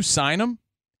do sign him,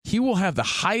 he will have the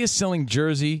highest selling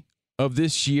jersey of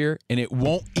this year, and it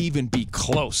won't even be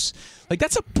close.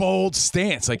 That's a bold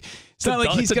stance. It's not like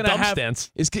he's going to have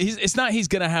stance. It's not he's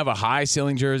going to have a high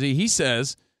selling jersey. He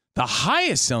says the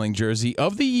highest selling jersey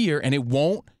of the year, and it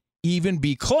won't even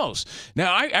be close.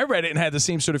 Now, I read it and had the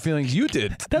same sort of feelings you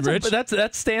did, Rich.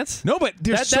 That's stance. No, but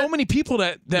there's so many people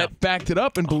that backed it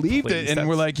up and believed it, and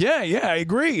were like, yeah, I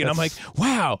agree. And I'm like,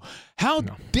 wow, how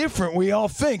different we all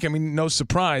think. I mean, no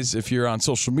surprise if you're on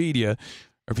social media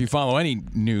or if you follow any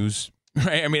news,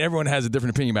 right? I mean, everyone has a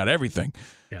different opinion about everything.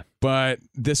 Yeah. But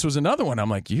this was another one.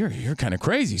 I'm like, you're kind of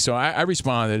crazy. So I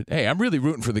responded, hey, I'm really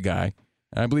rooting for the guy.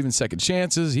 I believe in second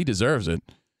chances. He deserves it.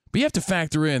 But you have to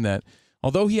factor in that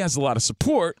although he has a lot of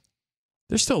support,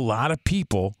 there's still a lot of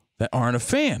people that aren't a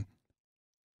fan.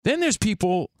 Then there's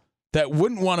people that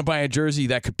wouldn't want to buy a jersey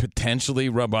that could potentially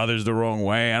rub others the wrong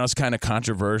way. I know it's kind of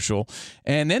controversial.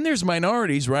 And then there's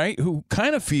minorities, right, who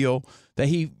kind of feel that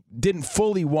he didn't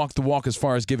fully walk the walk as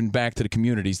far as giving back to the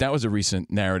communities. That was a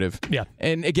recent narrative. Yeah.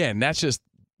 And again, that's just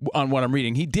on what I'm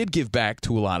reading. He did give back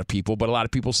to a lot of people, but a lot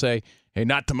of people say, hey,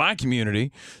 not to my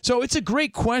community. So it's a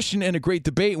great question and a great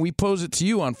debate, and we pose it to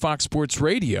you on Fox Sports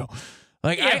Radio.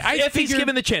 If he's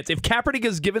given the chance, if Kaepernick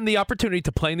is given the opportunity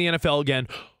to play in the NFL again,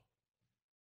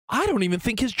 I don't even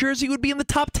think his jersey would be in the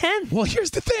top 10. Well,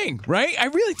 here's the thing, right? I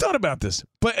really thought about this.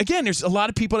 But again, there's a lot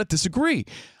of people that disagree.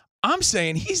 I'm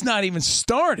saying he's not even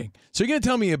starting. So you're going to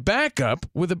tell me a backup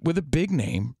with a big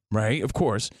name, right? Of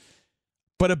course.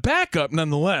 But a backup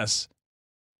nonetheless,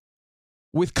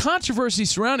 with controversy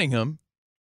surrounding him,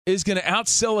 is going to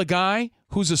outsell a guy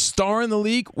who's a star in the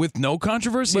league with no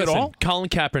controversy at all? Colin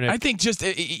Kaepernick. I think just,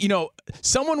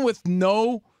 someone with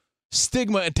no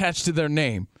stigma attached to their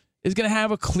name is going to have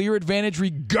a clear advantage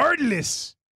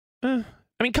regardless. Colin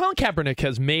Kaepernick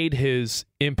has made his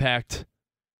impact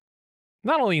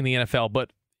not only in the NFL,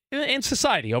 but in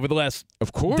society over the last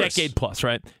decade plus,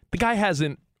 right? The guy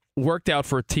hasn't worked out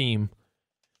for a team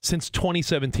since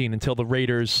 2017 until the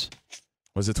Raiders...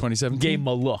 Was it 2017? Gave him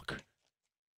a look.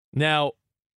 Now,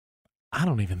 I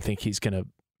don't even think he's going to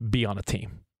be on a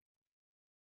team.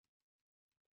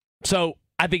 So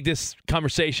I think this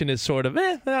conversation is sort of,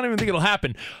 I don't even think it'll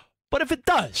happen. But if it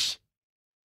does.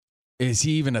 Is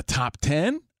he even a top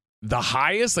 10? the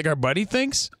highest, like our buddy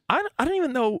thinks? I don't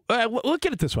even know. Look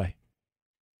at it this way.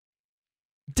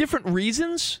 Different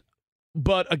reasons,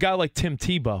 but a guy like Tim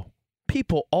Tebow,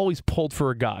 people always pulled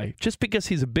for a guy just because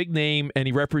he's a big name and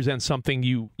he represents something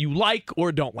you like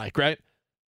or don't like, right?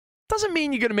 Doesn't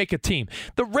mean you're going to make a team.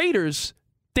 The Raiders,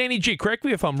 Danny G, correct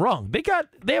me if I'm wrong,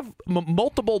 they have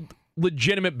multiple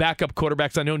legitimate backup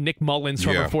quarterbacks. I know Nick Mullins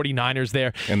from the 49ers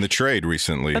there. And the trade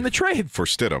recently. For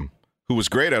Stidham, who was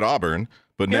great at Auburn,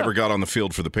 but never got on the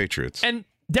field for the Patriots. And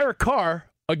Derek Carr,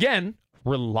 again,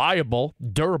 reliable,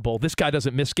 durable. This guy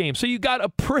doesn't miss games. So you got a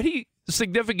pretty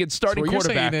significant starting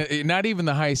quarterback. Saying, not even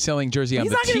the highest selling jersey on the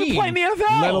team. He's not going to play in the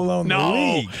NFL. Let alone the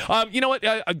league. You know what?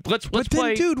 Let's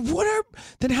play. Then, dude,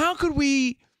 then how could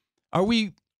we? Are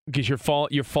we? Because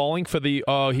you're falling for the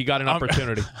he got an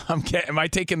opportunity. Am I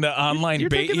taking the online you're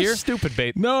bait taking here? The stupid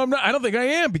bait. No, I'm not. I don't think I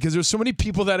am because there's so many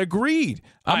people that agreed.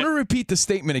 I'm going to repeat the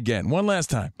statement again one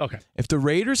last time. Okay. If the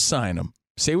Raiders sign him,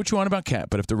 say what you want about Kaep,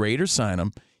 but if the Raiders sign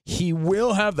him, he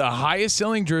will have the highest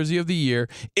selling jersey of the year.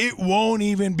 It won't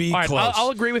even be close. I'll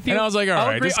agree with you. And I was like, all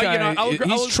right, this guy,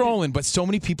 he's trolling, but so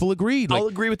many people agreed. I'll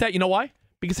agree with that. You know why?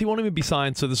 Because he won't even be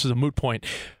signed, so this is a moot point.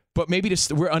 But maybe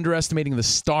we're underestimating the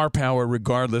star power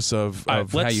regardless of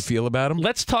how you feel about him.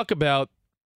 Let's talk about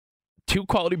two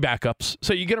quality backups.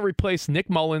 So you're going to replace Nick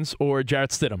Mullins or Jarrett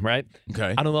Stidham, right?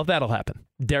 Okay. I don't know if that'll happen.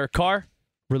 Derek Carr,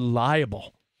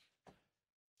 reliable.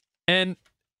 And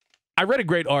I read a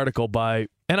great article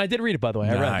and I did read it, by the way.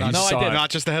 I read it. No, I did. Not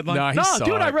just the headline? No,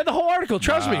 dude, I read the whole article.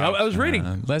 Trust me. I was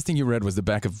reading. Last thing you read was the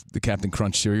back of the Captain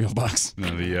Crunch cereal box.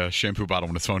 No, the shampoo bottle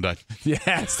when his phone died.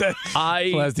 Yes.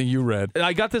 Last thing you read.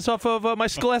 I got this off of my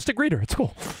Scholastic Reader. It's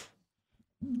cool.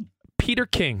 Peter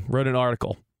King wrote an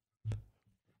article.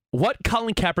 What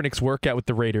Colin Kaepernick's workout with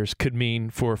the Raiders could mean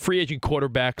for free agent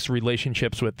quarterbacks'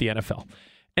 relationships with the NFL.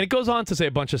 And it goes on to say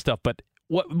a bunch of stuff, but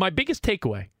what my biggest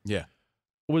takeaway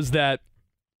was that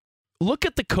look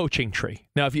at the coaching tree.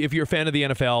 Now, if you're a fan of the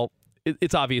NFL,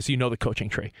 it's obvious you know the coaching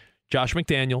tree. Josh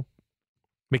McDaniels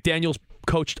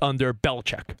coached under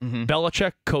Belichick. Mm-hmm.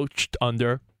 Belichick coached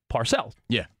under Parcells.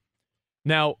 Yeah.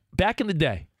 Now, back in the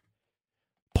day,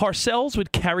 Parcells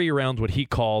would carry around what he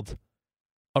called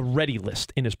a ready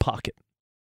list in his pocket.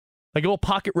 Like a little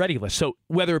pocket ready list. So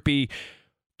whether it be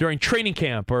during training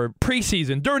camp or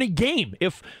preseason, during a game,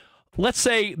 if let's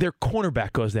say their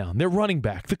cornerback goes down, their running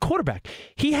back, the quarterback,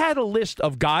 he had a list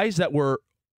of guys that were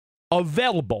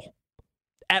available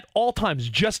at all times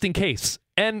just in case.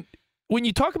 And when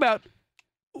you talk about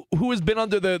who has been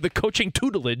under the coaching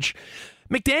tutelage,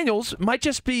 McDaniels might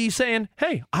just be saying,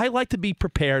 hey, I like to be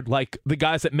prepared like the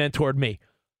guys that mentored me.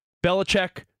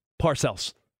 Belichick,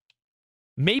 Parcells.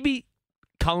 Maybe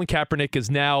Colin Kaepernick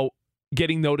is now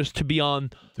getting noticed to be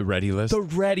on the ready list. The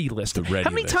ready list. The ready How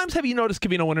many list. times have you noticed,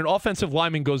 Covino, when an offensive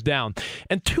lineman goes down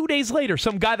and 2 days later,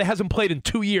 some guy that hasn't played in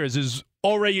 2 years is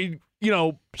already,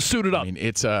 suited up? I mean,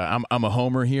 it's I'm a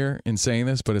homer here in saying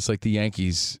this, but it's like the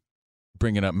Yankees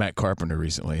bringing up Matt Carpenter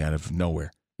recently out of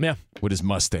nowhere. Yeah, with his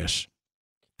mustache.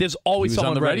 There's always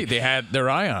someone on the ready. They had their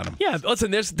eye on him. Yeah,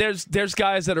 listen, there's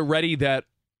guys that are ready that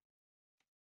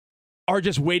are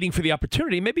just waiting for the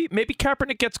opportunity. Maybe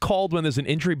Kaepernick gets called when there's an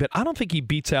injury, but I don't think he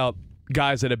beats out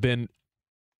guys that have been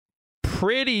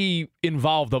pretty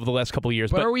involved over the last couple of years.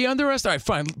 But are we underestimating?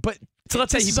 Fine, but so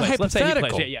let's say he plays. Let's say he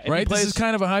plays. Yeah, right. This is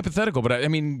kind of a hypothetical, but I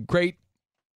mean, great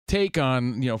take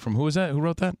on from who is that? Who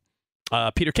wrote that?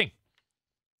 Peter King.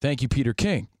 Thank you, Peter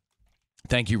King.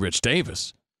 Thank you, Rich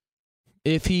Davis.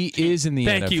 If he is in the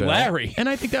NFL, thank you, Larry. And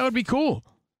I think that would be cool.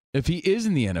 If he is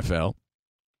in the NFL.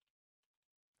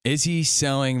 Is he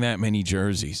selling that many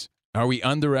jerseys? Are we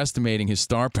underestimating his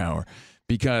star power?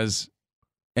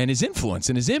 And his influence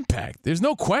and his impact. There's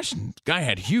no question. Guy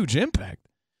had huge impact,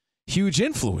 huge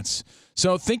influence.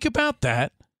 So think about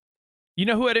that. You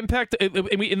know who had impact?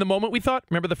 In the moment we thought,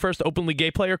 remember the first openly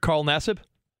gay player, Carl Nassib?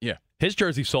 Yeah. His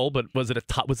jersey sold, but was it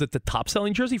the top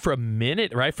selling jersey for a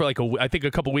minute, right? For I think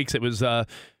a couple weeks it was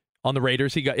on the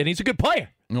Raiders. And he's a good player.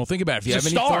 Well, think about it. If you have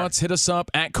any thoughts, hit us up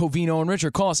at Covino and Rich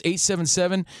or call us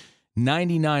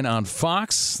 877-99 on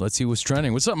Fox. Let's see what's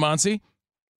trending. What's up, Monsi?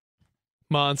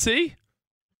 Monsi?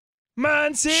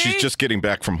 She's just getting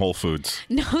back from Whole Foods.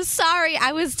 No, sorry.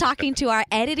 I was talking to our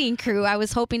editing crew. I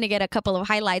was hoping to get a couple of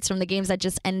highlights from the games that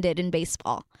just ended in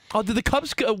baseball. Oh, did the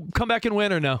Cubs come back and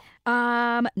win or no?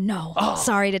 No.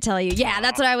 Sorry to tell you. Yeah,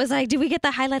 that's what I was like. Did we get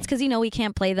the highlights? Because, we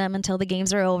can't play them until the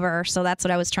games are over. So that's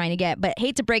what I was trying to get. But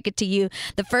hate to break it to you.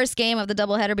 The first game of the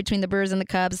doubleheader between the Brewers and the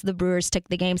Cubs, the Brewers took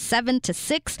the game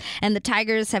 7-6, and the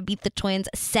Tigers have beat the Twins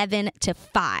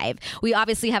 7-5. We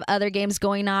obviously have other games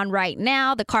going on right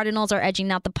now. The Cardinals are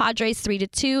edging out the Padres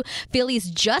 3-2. Phillies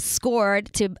just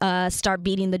scored to start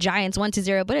beating the Giants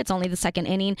 1-0, but it's only the second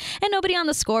inning. And nobody on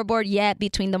the scoreboard yet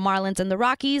between the Marlins and the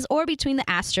Rockies or between the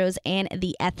Astros and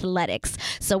the Athletics.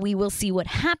 So we will see what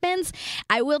happens.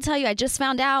 I will tell you, I just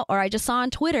found out, or I just saw on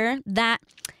Twitter, that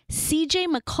CJ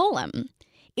McCollum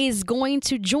is going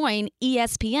to join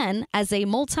ESPN as a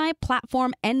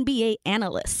multi-platform NBA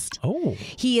analyst. Oh.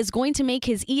 He is going to make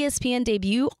his ESPN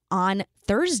debut on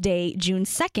Thursday, June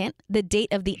 2nd, the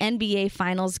date of the NBA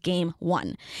Finals Game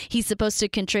 1. He's supposed to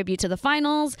contribute to the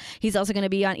finals. He's also going to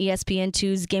be on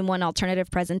ESPN2's Game 1 alternative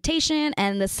presentation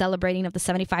and the celebrating of the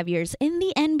 75 years in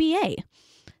the NBA.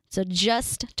 So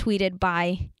just tweeted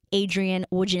by Adrian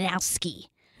Wojnarowski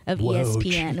of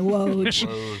ESPN.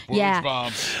 Woj.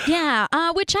 Yeah.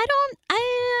 Which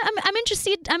I'm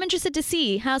interested to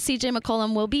see how CJ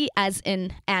McCollum will be as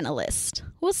an analyst.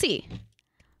 We'll see.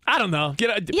 I don't know.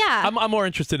 Yeah. I'm more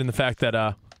interested in the fact that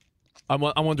I'm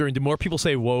wondering, do more people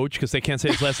say Woj because they can't say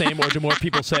his last name, or do more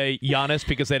people say Giannis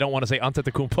because they don't want to say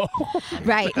Antetokounmpo?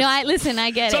 Right. No,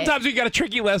 I get Sometimes you got a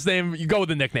tricky last name, you go with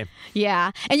the nickname.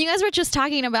 Yeah. And you guys were just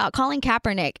talking about Colin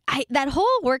Kaepernick. That whole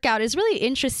workout is really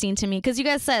interesting to me because you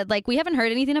guys said, we haven't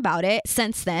heard anything about it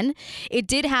since then. It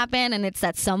did happen, and it's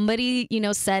that somebody,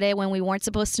 said it when we weren't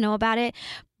supposed to know about it.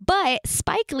 But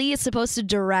Spike Lee is supposed to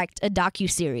direct a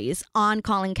docuseries on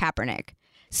Colin Kaepernick.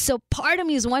 So part of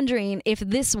me is wondering if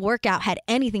this workout had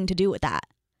anything to do with that.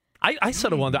 I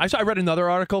sort of wonder. I read another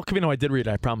article. Covino, I did read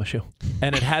it, I promise you.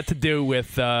 And it had to do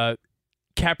with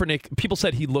Kaepernick. People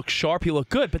said he looked sharp, he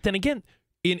looked good. But then again,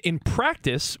 in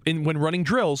practice, when running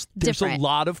drills, there's a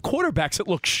lot of quarterbacks that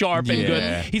look sharp and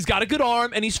good. He's got a good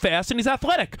arm, and he's fast, and he's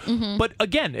athletic. Mm-hmm. But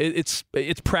again, it's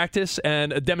practice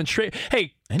and a demonstration.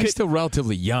 Hey, and he's still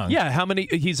relatively young. Yeah, how many?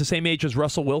 He's the same age as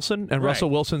Russell Wilson, and Russell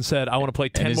Wilson said, "I want to play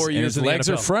 10 more years in the NFL." His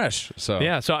legs are fresh. So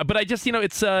yeah. So, but I just,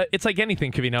 it's like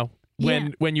anything, Covino.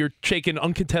 When you're taking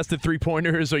uncontested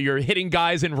 3-pointers or you're hitting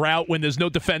guys in route when there's no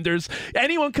defenders,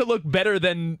 anyone could look better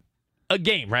than a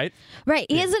game, right? Right.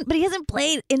 He hasn't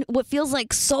played in what feels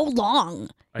like so long.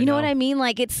 You know what I mean?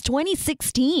 It's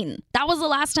 2016. That was the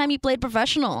last time he played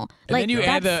professional. And then you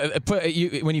add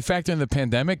when you factor in the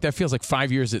pandemic, that feels like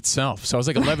 5 years itself. So it was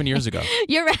like 11 years ago.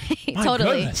 You're right. My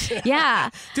totally. Goodness. Yeah.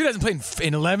 Dude hasn't played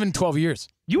in 11, 12 years.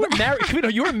 You were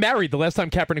married. You were married the last time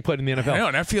Kaepernick played in the NFL. I know,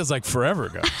 and that feels like forever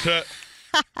ago.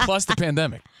 Plus the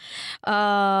pandemic. And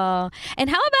how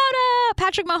about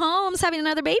Patrick Mahomes having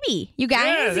another baby? You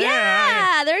guys?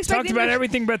 Yeah. They're expecting. Talked about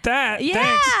everything but that. Yeah.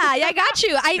 Thanks. Yeah, I got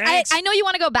you. I know you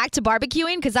want to go back to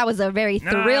barbecuing because that was a very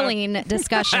thrilling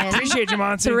discussion. Appreciate you,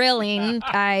 Monty. Thrilling.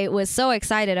 I was so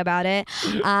excited about it.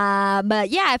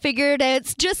 But yeah, I figured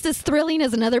it's just as thrilling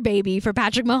as another baby for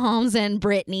Patrick Mahomes and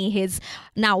Brittany, his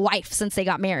now wife, since they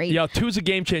got married. Yeah, 2's a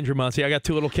game changer, Monty. I got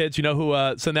 2 little kids. You know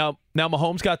who? So now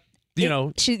Mahomes got.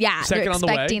 Second on the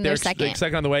way. They're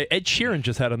second on the way. Ed Sheeran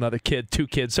just had another kid, 2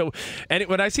 kids. So,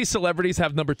 when I see celebrities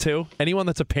have number 2, anyone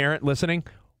that's a parent listening,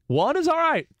 1 is all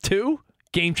right. 2,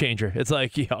 game changer. It's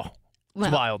like, it's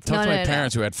wild. Talk to my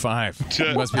parents who had 5.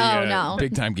 It must be a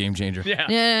big-time game changer.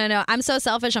 Yeah. No. I'm so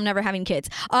selfish. I'm never having kids.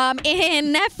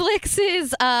 In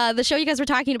Netflix's, the show you guys were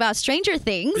talking about, Stranger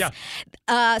Things. Yeah.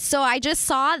 So I just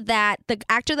saw that the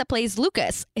actor that plays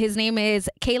Lucas, his name is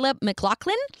Caleb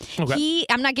McLaughlin. Okay.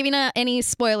 I'm not giving any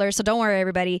spoilers, so don't worry,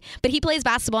 everybody. But he plays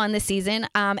basketball in this season,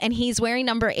 and he's wearing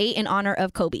number 8 in honor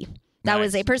of Kobe. That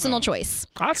was a personal choice.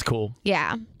 That's cool.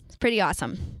 Yeah. It's pretty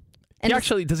awesome. And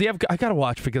does he have, I got to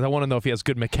watch because I want to know if he has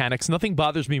good mechanics. Nothing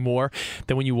bothers me more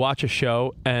than when you watch a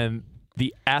show and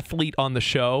the athlete on the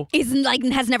show has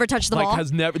never touched the ball. Has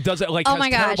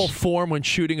terrible form when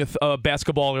shooting a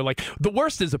basketball, or the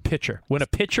worst is a pitcher. When a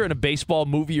pitcher in a baseball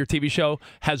movie or TV show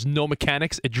has no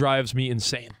mechanics, it drives me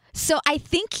insane. So I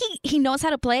think he knows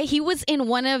how to play. He was in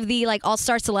one of the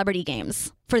all-star celebrity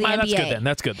games for the NBA.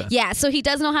 That's good then. Yeah, so he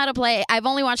does know how to play. I've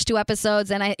only watched 2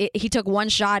 episodes, and he took 1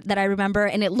 shot that I remember,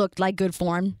 and it looked like good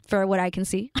form for what I can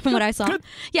see from what I saw. Good.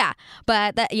 Yeah,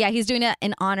 but he's doing it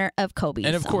in honor of Kobe.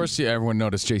 And of course, everyone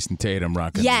noticed Jason Tatum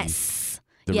rocking the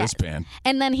wristband.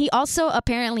 And then he also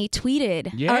apparently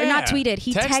tweeted, or not tweeted,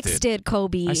 he texted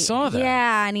Kobe. I saw that.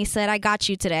 Yeah, and he said, "I got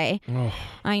you today." Oh,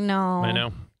 I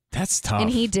know. That's tough. And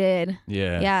he did.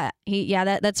 Yeah.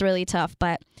 Yeah. That's really tough.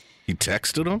 But he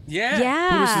texted him? Yeah.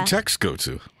 Who does the text go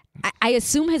to? I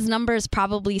assume his number is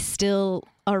probably still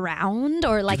around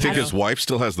or like. You think his wife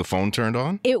still has the phone turned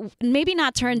on? It maybe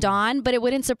not turned on, but it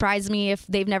wouldn't surprise me if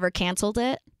they've never canceled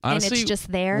it. Honestly, and it's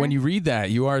just there. When you read that,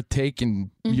 you are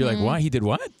taken. You're like, what? He did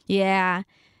what? Yeah.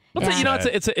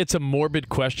 It's a morbid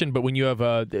question, but when you have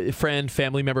a friend,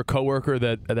 family member, coworker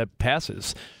that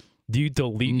passes, do you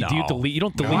delete? No. Do you delete? You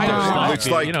don't delete No. their stuff. It's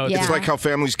like it's like how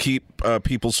families keep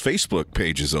people's Facebook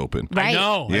pages open. Right. I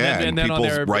know. Yeah, and then people on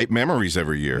their, write memories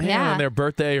every year. on their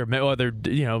birthday or their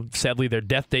sadly their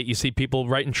death date, you see people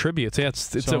writing tributes. Yeah,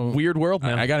 it's a weird world,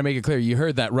 man. I got to make it clear. You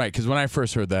heard that right, because when I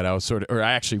first heard that, I was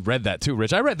I actually read that too,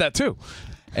 Rich. I read that too,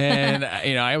 and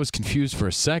I was confused for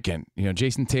a second.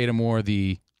 Jason Tatum wore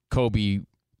the Kobe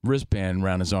wristband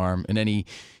around his arm, and then he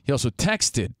also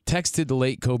texted the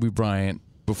late Kobe Bryant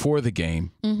before the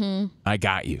game. I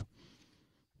got you.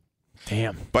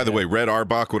 Damn. By the way, Red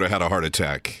Auerbach would have had a heart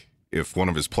attack if one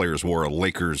of his players wore a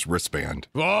Lakers wristband.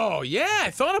 Oh yeah,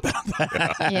 I thought about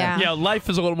that. Yeah. Life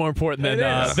is a little more important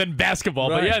than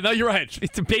basketball. Right. But yeah, no, you're right.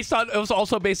 It was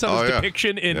also based on his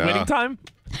depiction in Winning Time.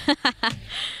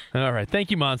 All right,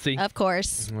 thank you, Monsi. Of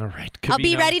course. All right, I'll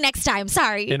be Covino ready next time.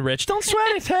 Sorry. and Rich, don't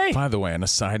sweat it. Hey. By the way, on a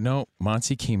side note,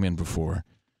 Monty came in before,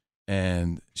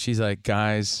 and she's like,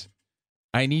 "Guys,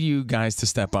 I need you guys to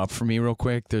step up for me real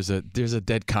quick. There's a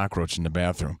dead cockroach in the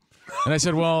bathroom." And I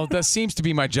said, "Well, that seems to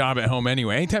be my job at home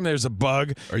anyway. Anytime there's a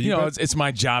bug, it's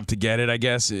my job to get it, I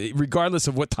guess, regardless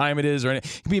of what time it is, or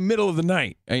it could be middle of the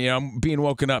night. I'm being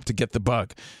woken up to get the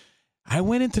bug." I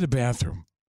went into the bathroom.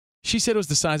 She said it was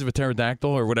the size of a pterodactyl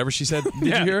or whatever she said.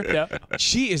 Did you hear it? Yeah.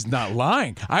 She is not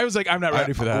lying. I was like, I'm not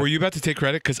ready for that. Were you about to take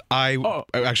credit? Because I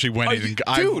actually went in and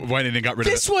got rid of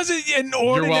it. This wasn't an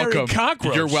ordinary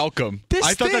cockroach. You're welcome.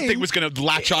 I thought that thing was going to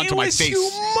latch onto my face.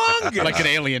 Humongous. Like an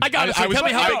alien. I got it. Tell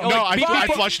me how big. I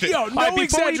before- flushed it. No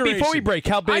exaggeration. Before we break,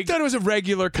 how big? I thought it was a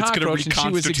regular cockroach, and she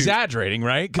was exaggerating,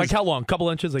 right? Like how long?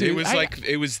 Couple inches?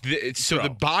 It was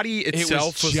the body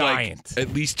itself was giant. like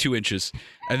at least 2 inches.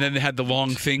 And then they had the long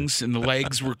things, and the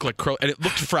legs were like curl, and it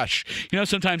looked fresh.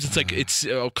 Sometimes it's like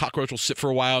a cockroach will sit for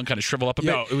a while and kind of shrivel up a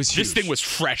bit. It was This huge. thing was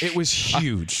fresh. It was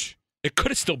huge. It could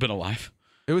have still been alive.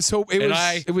 It was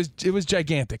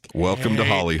gigantic. Welcome to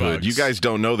Hollywood. You guys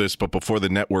don't know this, but before the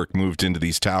network moved into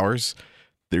these towers,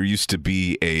 there used to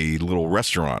be a little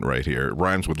restaurant right here. It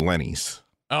rhymes with Lenny's.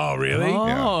 Oh, really?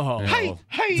 Oh. Yeah.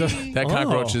 Hey. That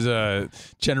cockroach is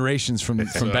generations from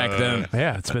back then.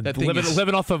 Yeah, it's been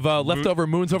living off of leftover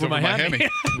moons over Miami.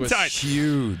 It was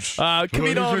huge.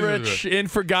 Covino and Rich in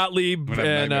for Gottlieb. I'm gonna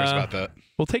have nightmares about that.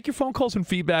 We'll take your phone calls and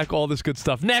feedback, all this good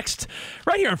stuff. Next,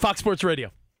 right here on Fox Sports Radio.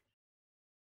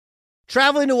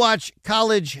 Traveling to watch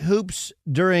college hoops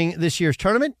during this year's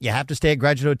tournament? You have to stay at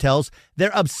Graduate Hotels.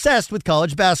 They're obsessed with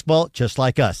college basketball, just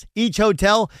like us. Each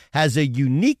hotel has a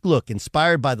unique look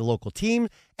inspired by the local team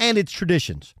and its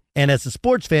traditions. And as a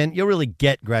sports fan, you'll really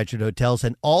get Graduate Hotels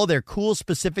and all their cool,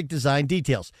 specific design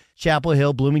details. Chapel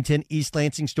Hill, Bloomington, East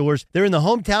Lansing stores. They're in the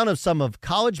hometown of some of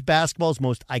college basketball's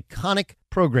most iconic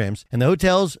programs, and the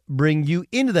hotels bring you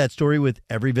into that story with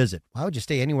every visit. Why would you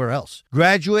stay anywhere else?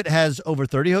 Graduate has over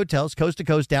 30 hotels, coast to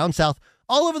coast, down south,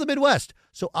 all over the Midwest.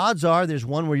 So odds are there's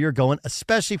one where you're going,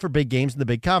 especially for big games and the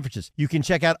big conferences. You can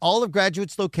check out all of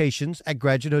Graduate's locations at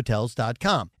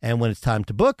graduatehotels.com. And when it's time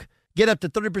to book, get up to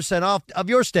 30% off of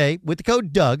your stay with the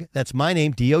code Doug. That's my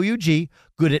name, D-O-U-G.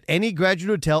 Good at any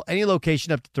Graduate Hotel, any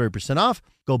location, up to 30% off.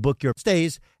 Go book your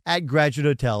stays at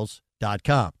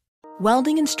graduatehotels.com.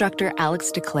 Welding instructor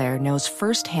Alex DeClaire knows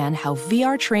firsthand how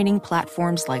VR training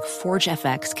platforms like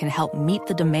ForgeFX can help meet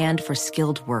the demand for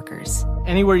skilled workers.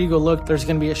 Anywhere you go look, there's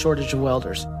going to be a shortage of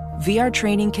welders. VR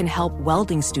training can help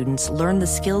welding students learn the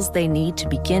skills they need to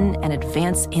begin and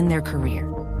advance in their career.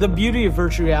 The beauty of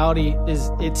virtual reality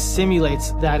is it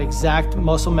simulates that exact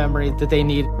muscle memory that they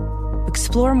need.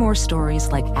 Explore more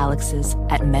stories like Alex's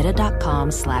at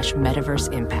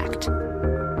meta.com/metaverseimpact.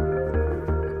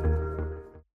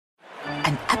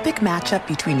 An epic matchup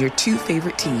between your two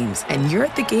favorite teams, and you're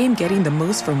at the game getting the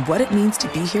most from what it means to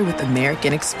be here with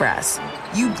American Express.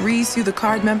 You breeze through the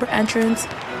card member entrance,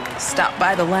 stop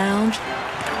by the lounge.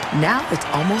 Now it's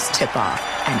almost tip-off,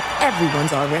 and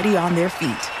everyone's already on their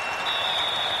feet.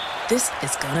 This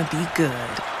is gonna be good.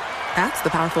 That's the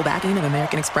powerful backing of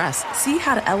American Express. See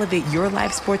how to elevate your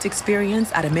live sports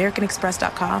experience at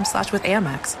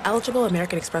americanexpress.com/withAmex. Eligible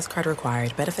American Express card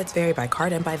required. Benefits vary by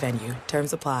card and by venue.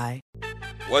 Terms apply.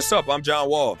 What's up? I'm John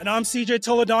Wall. And I'm CJ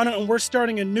Toledano, and we're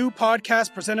starting a new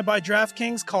podcast presented by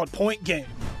DraftKings called Point Game.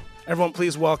 Everyone,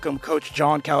 please welcome Coach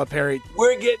John Calipari.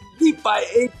 We're getting beat by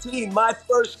 18. My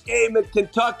first game in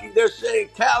Kentucky. They're saying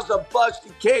Cal's a bust.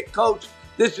 He can't coach.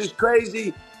 This is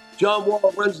crazy. John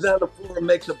Wall runs down the floor and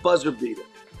makes a buzzer beater.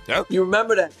 Yeah. You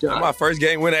remember that, John? That's my first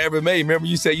game win I ever made. Remember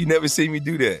you said you never seen me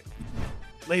do that.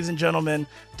 Ladies and gentlemen,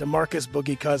 DeMarcus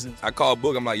Boogie Cousins. I called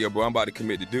Boog. I'm like, yo, bro, I'm about to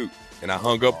commit to Duke. And I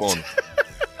hung up on him.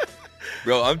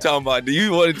 Bro, I'm talking about, do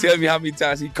you want to tell me how many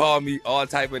times he called me all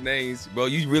type of names? Bro,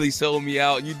 you really sold me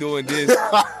out. You doing this.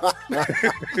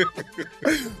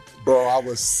 Bro, I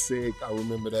was sick. I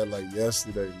remember that like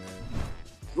yesterday, man.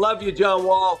 Love you, John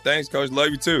Wall. Thanks, Coach. Love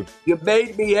you, too. You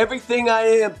made me everything I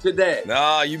am today.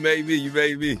 Nah, you made me. You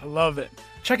made me. I love it.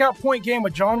 Check out Point Game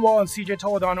with John Wall and CJ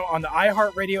Toledano on the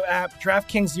iHeartRadio app,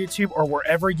 DraftKings YouTube, or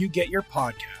wherever you get your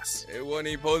podcasts. It wasn't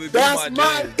even supposed to be That's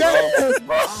my dance,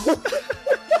 bro.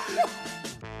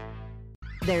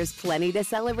 There's plenty to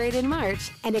celebrate in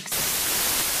March and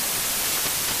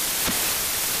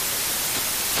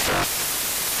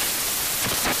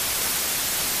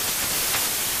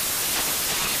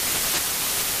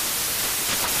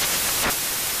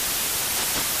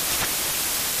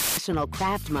National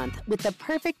Craft Month with the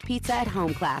perfect pizza at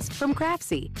home class from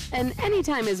Craftsy. And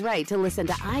anytime is right to listen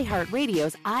to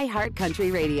iHeartRadio's iHeart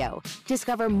Country Radio.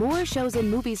 Discover more shows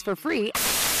and movies for free.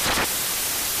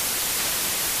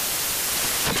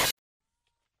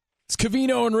 It's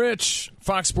Covino and Rich,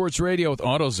 Fox Sports Radio with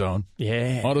AutoZone.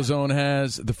 Yeah. AutoZone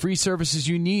has the free services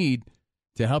you need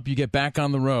to help you get back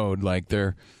on the road, like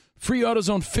their free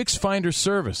AutoZone Fix Finder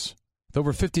service. With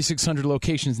over 5,600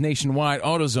 locations nationwide,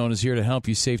 AutoZone is here to help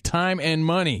you save time and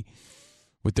money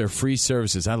with their free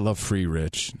services. I love free,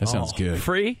 Rich. That sounds good.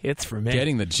 Free? It's for me.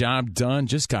 Getting the job done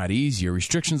just got easier.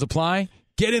 Restrictions apply.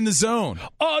 Get in the zone.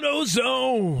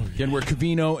 AutoZone. Again, we're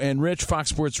Covino and Rich, Fox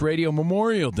Sports Radio,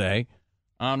 Memorial Day.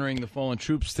 Honoring the fallen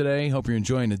troops today. Hope you're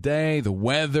enjoying the day, the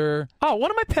weather. Oh,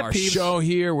 one of my pet peeves. Our show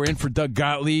here. We're in for Doug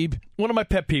Gottlieb. One of my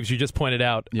pet peeves you just pointed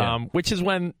out, which is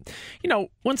when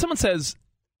someone says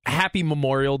Happy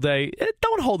Memorial Day,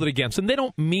 don't hold it against them. They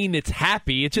don't mean it's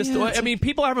happy. It's just,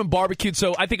 people are having barbecued,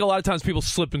 so I think a lot of times people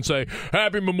slip and say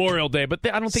Happy Memorial Day, but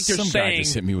I don't think they're Some saying. guy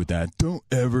just hit me with that. Don't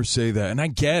ever say that. And I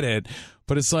get it,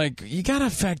 but it's like, you got to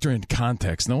factor in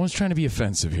context. No one's trying to be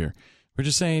offensive here. We're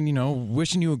just saying,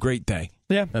 wishing you a great day.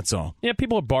 Yeah. That's all. Yeah,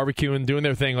 people are barbecuing, doing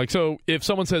their thing. So if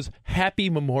someone says Happy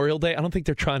Memorial Day, I don't think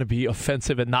they're trying to be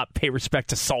offensive and not pay respect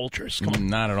to soldiers. Come on.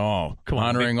 Not at all. Come on.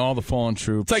 Honoring all the fallen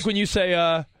troops. It's like when you say,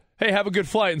 hey, have a good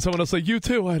flight, and someone else like, you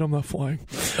too. I'm not flying.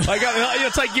 It's like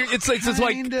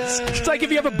if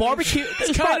you have a barbecue.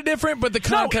 It's kind of different, but the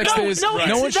context is no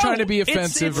one's trying to be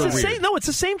offensive or weird. No, it's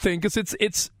the same thing because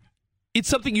it's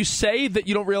something you say that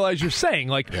you don't realize you're saying.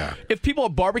 Like, if people are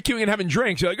barbecuing and having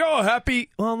drinks, you're like, oh, happy.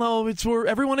 Well, no, it's where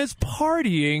everyone is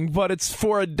partying, but it's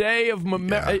for a day of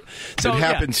So, it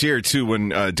happens here, too, when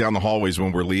down the hallways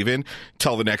when we're leaving.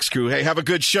 Tell the next crew, hey, have a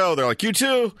good show. They're like, you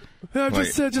too. I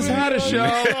just had a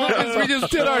show. We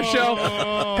just did our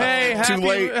show. Hey,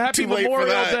 happy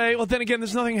Memorial Day. Well, then again,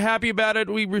 there's nothing happy about it.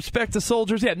 We respect the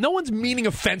soldiers. Yeah, no one's meaning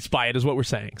offense by it is what we're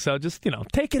saying. So just,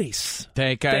 take it easy.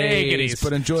 Take it easy.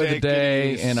 But enjoy the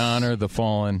day and honor the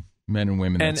fallen men and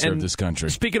women that serve this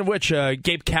country. Speaking of which,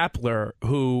 Gabe Kapler,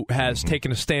 who has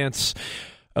taken a stance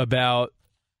about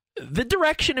the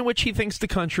direction in which he thinks the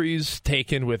country's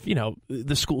taken with,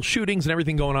 the school shootings and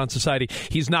everything going on in society.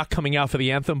 He's not coming out for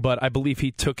the anthem, but I believe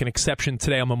he took an exception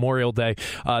today on Memorial Day.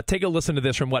 Take a listen to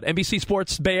this from NBC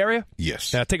Sports Bay Area?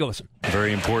 Yes. Take a listen.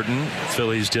 Very important.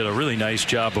 Phillies did a really nice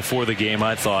job before the game,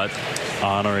 I thought,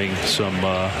 honoring some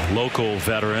local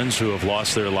veterans who have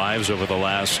lost their lives over the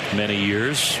last many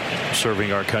years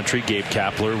serving our country. Gabe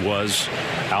Kapler was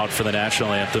out for the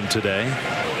national anthem today.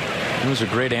 It was a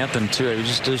great anthem, too. It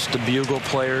was just a bugle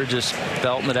player just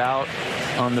belting it out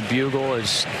on the bugle.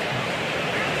 It's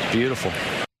beautiful.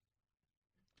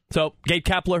 So, Gabe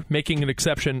Kapler making an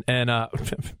exception, and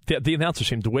the announcer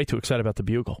seemed way too excited about the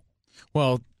bugle.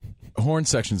 Well, horn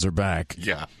sections are back.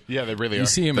 Yeah, they really are. You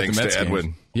see him thanks at the Mets to Edwin.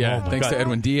 Games. Yeah, thanks to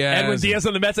Edwin Diaz. Edwin Diaz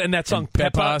on the Mets, and that song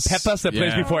Pepas that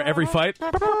plays before every fight.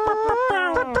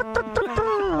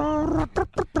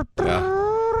 Yeah.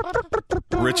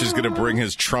 Rich is going to bring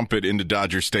his trumpet into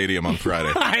Dodger Stadium on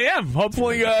Friday. I am.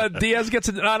 Hopefully Diaz gets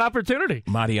an opportunity.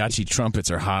 Mariachi trumpets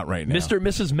are hot right now. Mr. and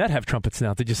Mrs. Met have trumpets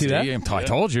now. Did you see that? I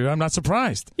told you. I'm not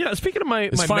surprised. Speaking of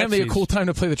it's finally a cool time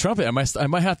to play the trumpet. I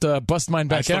might have to bust mine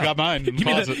back out. I still got mine in the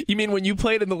closet. You mean when you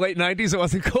played in the late 90s, it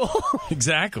wasn't cool?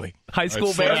 Exactly. High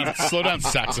school band. Slow down,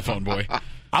 saxophone boy.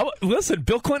 Listen,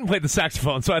 Bill Clinton played the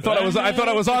saxophone, so I thought I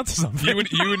was onto something.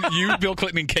 You, Bill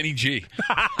Clinton, and Kenny G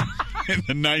in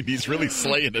the 90s, really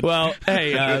slaying it. Well,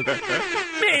 hey,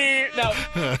 no.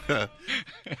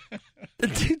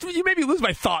 You made me lose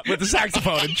my thought with the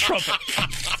saxophone and trumpet.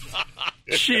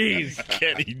 Jeez,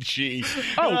 Kenny G.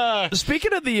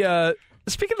 Speaking of the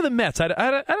speaking of the Mets, I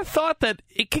had a thought that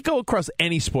it could go across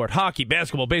any sport: hockey,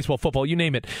 basketball, baseball, football, you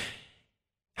name it.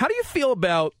 How do you feel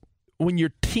about when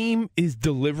your team is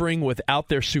delivering without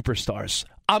their superstars?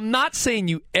 I'm not saying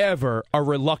you ever are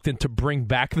reluctant to bring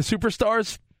back the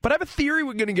superstars, but I have a theory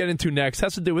we're going to get into next. It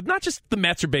has to do with not just the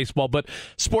Mets or baseball, but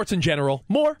sports in general.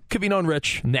 More Covino and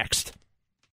Rich next.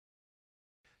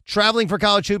 Traveling for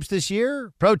college hoops this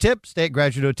year? Pro tip, stay at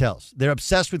Graduate Hotels. They're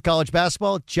obsessed with college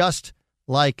basketball, just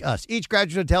like us. Each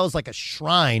Graduate Hotel is like a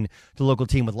shrine to the local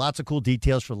team with lots of cool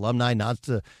details for alumni, nods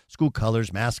to school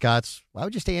colors, mascots. Why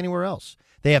would you stay anywhere else?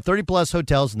 They have 30-plus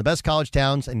hotels in the best college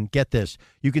towns, and get this,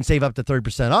 you can save up to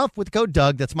 30% off with the code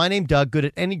Doug. That's my name, Doug. Good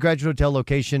at any Graduate Hotel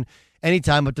location,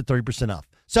 anytime up to 30% off.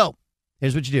 So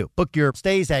here's what you do. Book your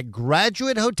stays at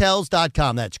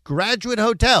graduatehotels.com. That's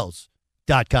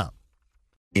graduatehotels.com.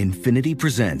 Infiniti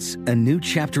presents a new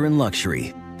chapter in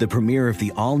luxury, the premiere of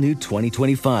the all-new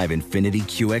 2025 Infiniti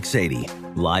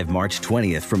QX80, live March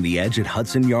 20th from the Edge at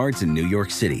Hudson Yards in New York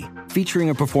City, featuring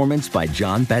a performance by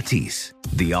John Batiste.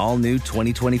 The all-new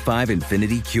 2025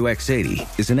 Infiniti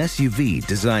QX80 is an SUV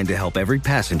designed to help every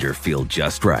passenger feel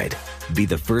just right. Be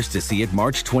the first to see it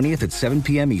March 20th at 7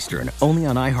 p.m. Eastern, only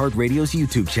on iHeartRadio's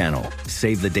YouTube channel.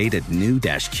 Save the date at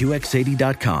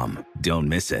new-QX80.com. Don't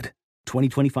miss it.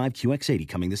 2025 QX80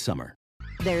 coming this summer.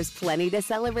 There's plenty to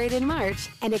celebrate in March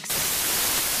and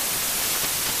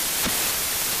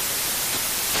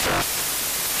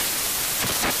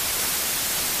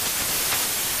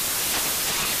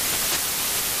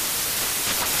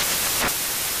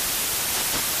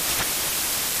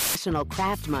National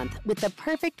Craft Month with the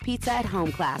perfect pizza at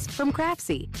home class from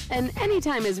Craftsy. And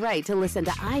anytime is right to listen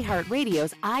to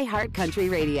iHeartRadio's iHeart Country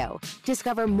Radio.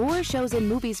 Discover more shows and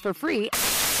movies for free.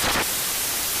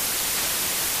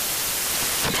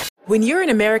 When you're an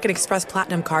American Express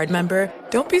Platinum Card member,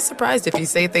 don't be surprised if you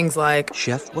say things like,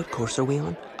 "Chef, what course are we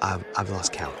on? I've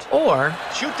lost count." Or,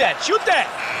 "Shoot that, shoot that!"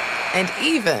 And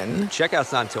even,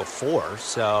 "Checkout's not until 4,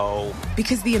 so..."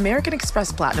 Because the American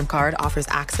Express Platinum Card offers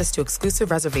access to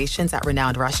exclusive reservations at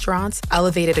renowned restaurants,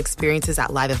 elevated experiences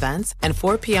at live events, and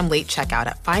 4 p.m. late checkout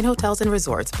at fine hotels and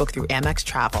resorts booked through Amex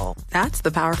Travel. That's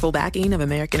the powerful backing of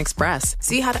American Express.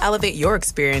 See how to elevate your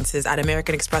experiences at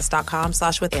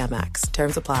americanexpress.com/withAmex.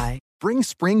 Terms apply. Bring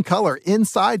spring color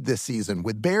inside this season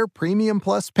with Behr Premium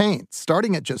Plus paint,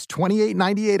 starting at just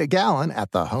 $28.98 a gallon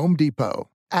at the Home Depot.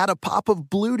 Add a pop of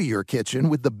blue to your kitchen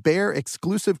with the Behr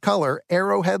exclusive color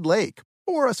Arrowhead Lake,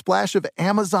 or a splash of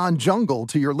Amazon Jungle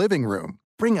to your living room.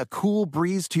 Bring a cool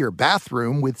breeze to your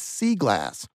bathroom with Sea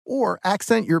Glass, or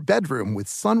accent your bedroom with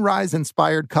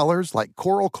sunrise-inspired colors like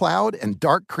Coral Cloud and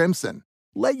Dark Crimson.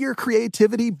 Let your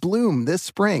creativity bloom this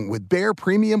spring with Behr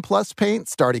Premium Plus paint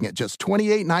starting at just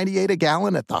 $28.98 a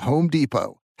gallon at the Home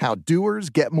Depot. How doers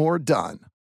get more done.